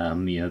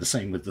 The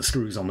same with the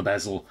screws on the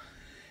bezel.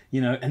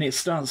 And it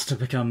starts to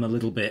become a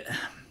little bit,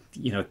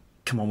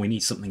 come on, we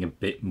need something a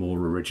bit more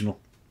original.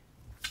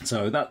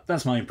 So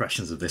that's my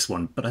impressions of this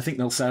one. But I think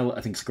they'll sell.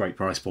 I think it's a great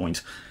price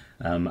point.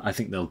 I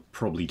think they'll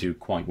probably do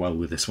quite well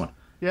with this one.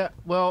 Yeah,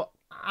 well,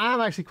 I'm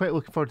actually quite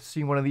looking forward to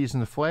seeing one of these in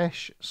the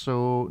flesh,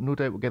 so no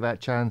doubt we'll get that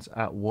chance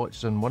at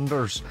Watches and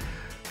Wonders.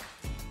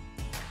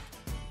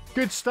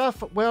 Good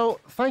stuff. Well,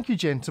 thank you,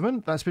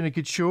 gentlemen. That's been a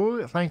good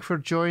show. Thank you for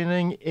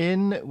joining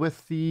in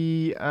with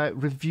the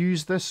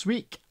reviews this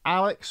week.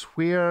 Alex,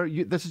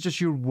 this is just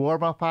your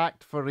warm-up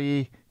act for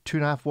a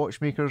 2.5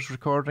 Watchmakers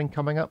recording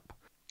coming up?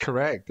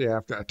 Correct, yeah.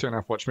 I've got a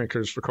 2.5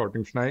 Watchmakers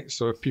recording tonight,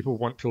 so if people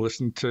want to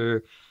listen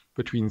to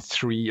between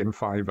 3 and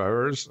 5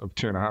 hours of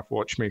 2.5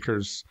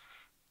 Watchmakers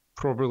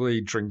probably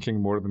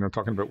drinking more than they're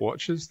talking about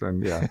watches, then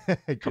yeah,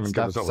 come and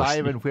give us a listen.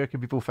 Simon, where can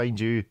people find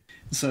you?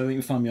 So you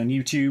can find me on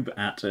YouTube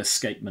at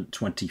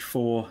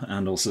Escapement24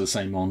 and also the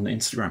same on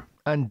Instagram.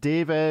 And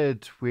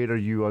David, where are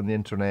you on the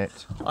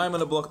internet? I'm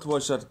on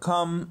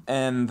aBlogtoWatch.com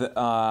and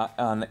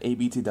on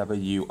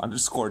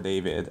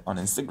ABTW_David on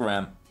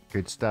Instagram.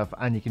 Good stuff.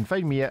 And you can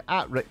find me at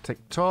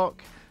RickTikTok.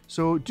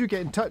 So do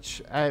get in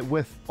touch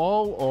with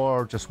all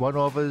or just one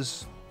of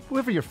us,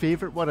 whoever your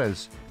favourite one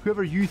is,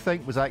 whoever you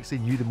think was actually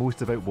knew the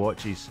most about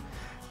watches.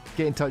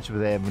 Get in touch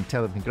with them and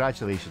tell them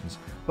congratulations.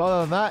 But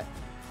other than that,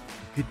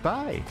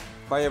 goodbye.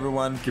 Bye,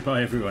 everyone.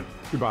 Goodbye, everyone.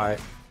 Goodbye.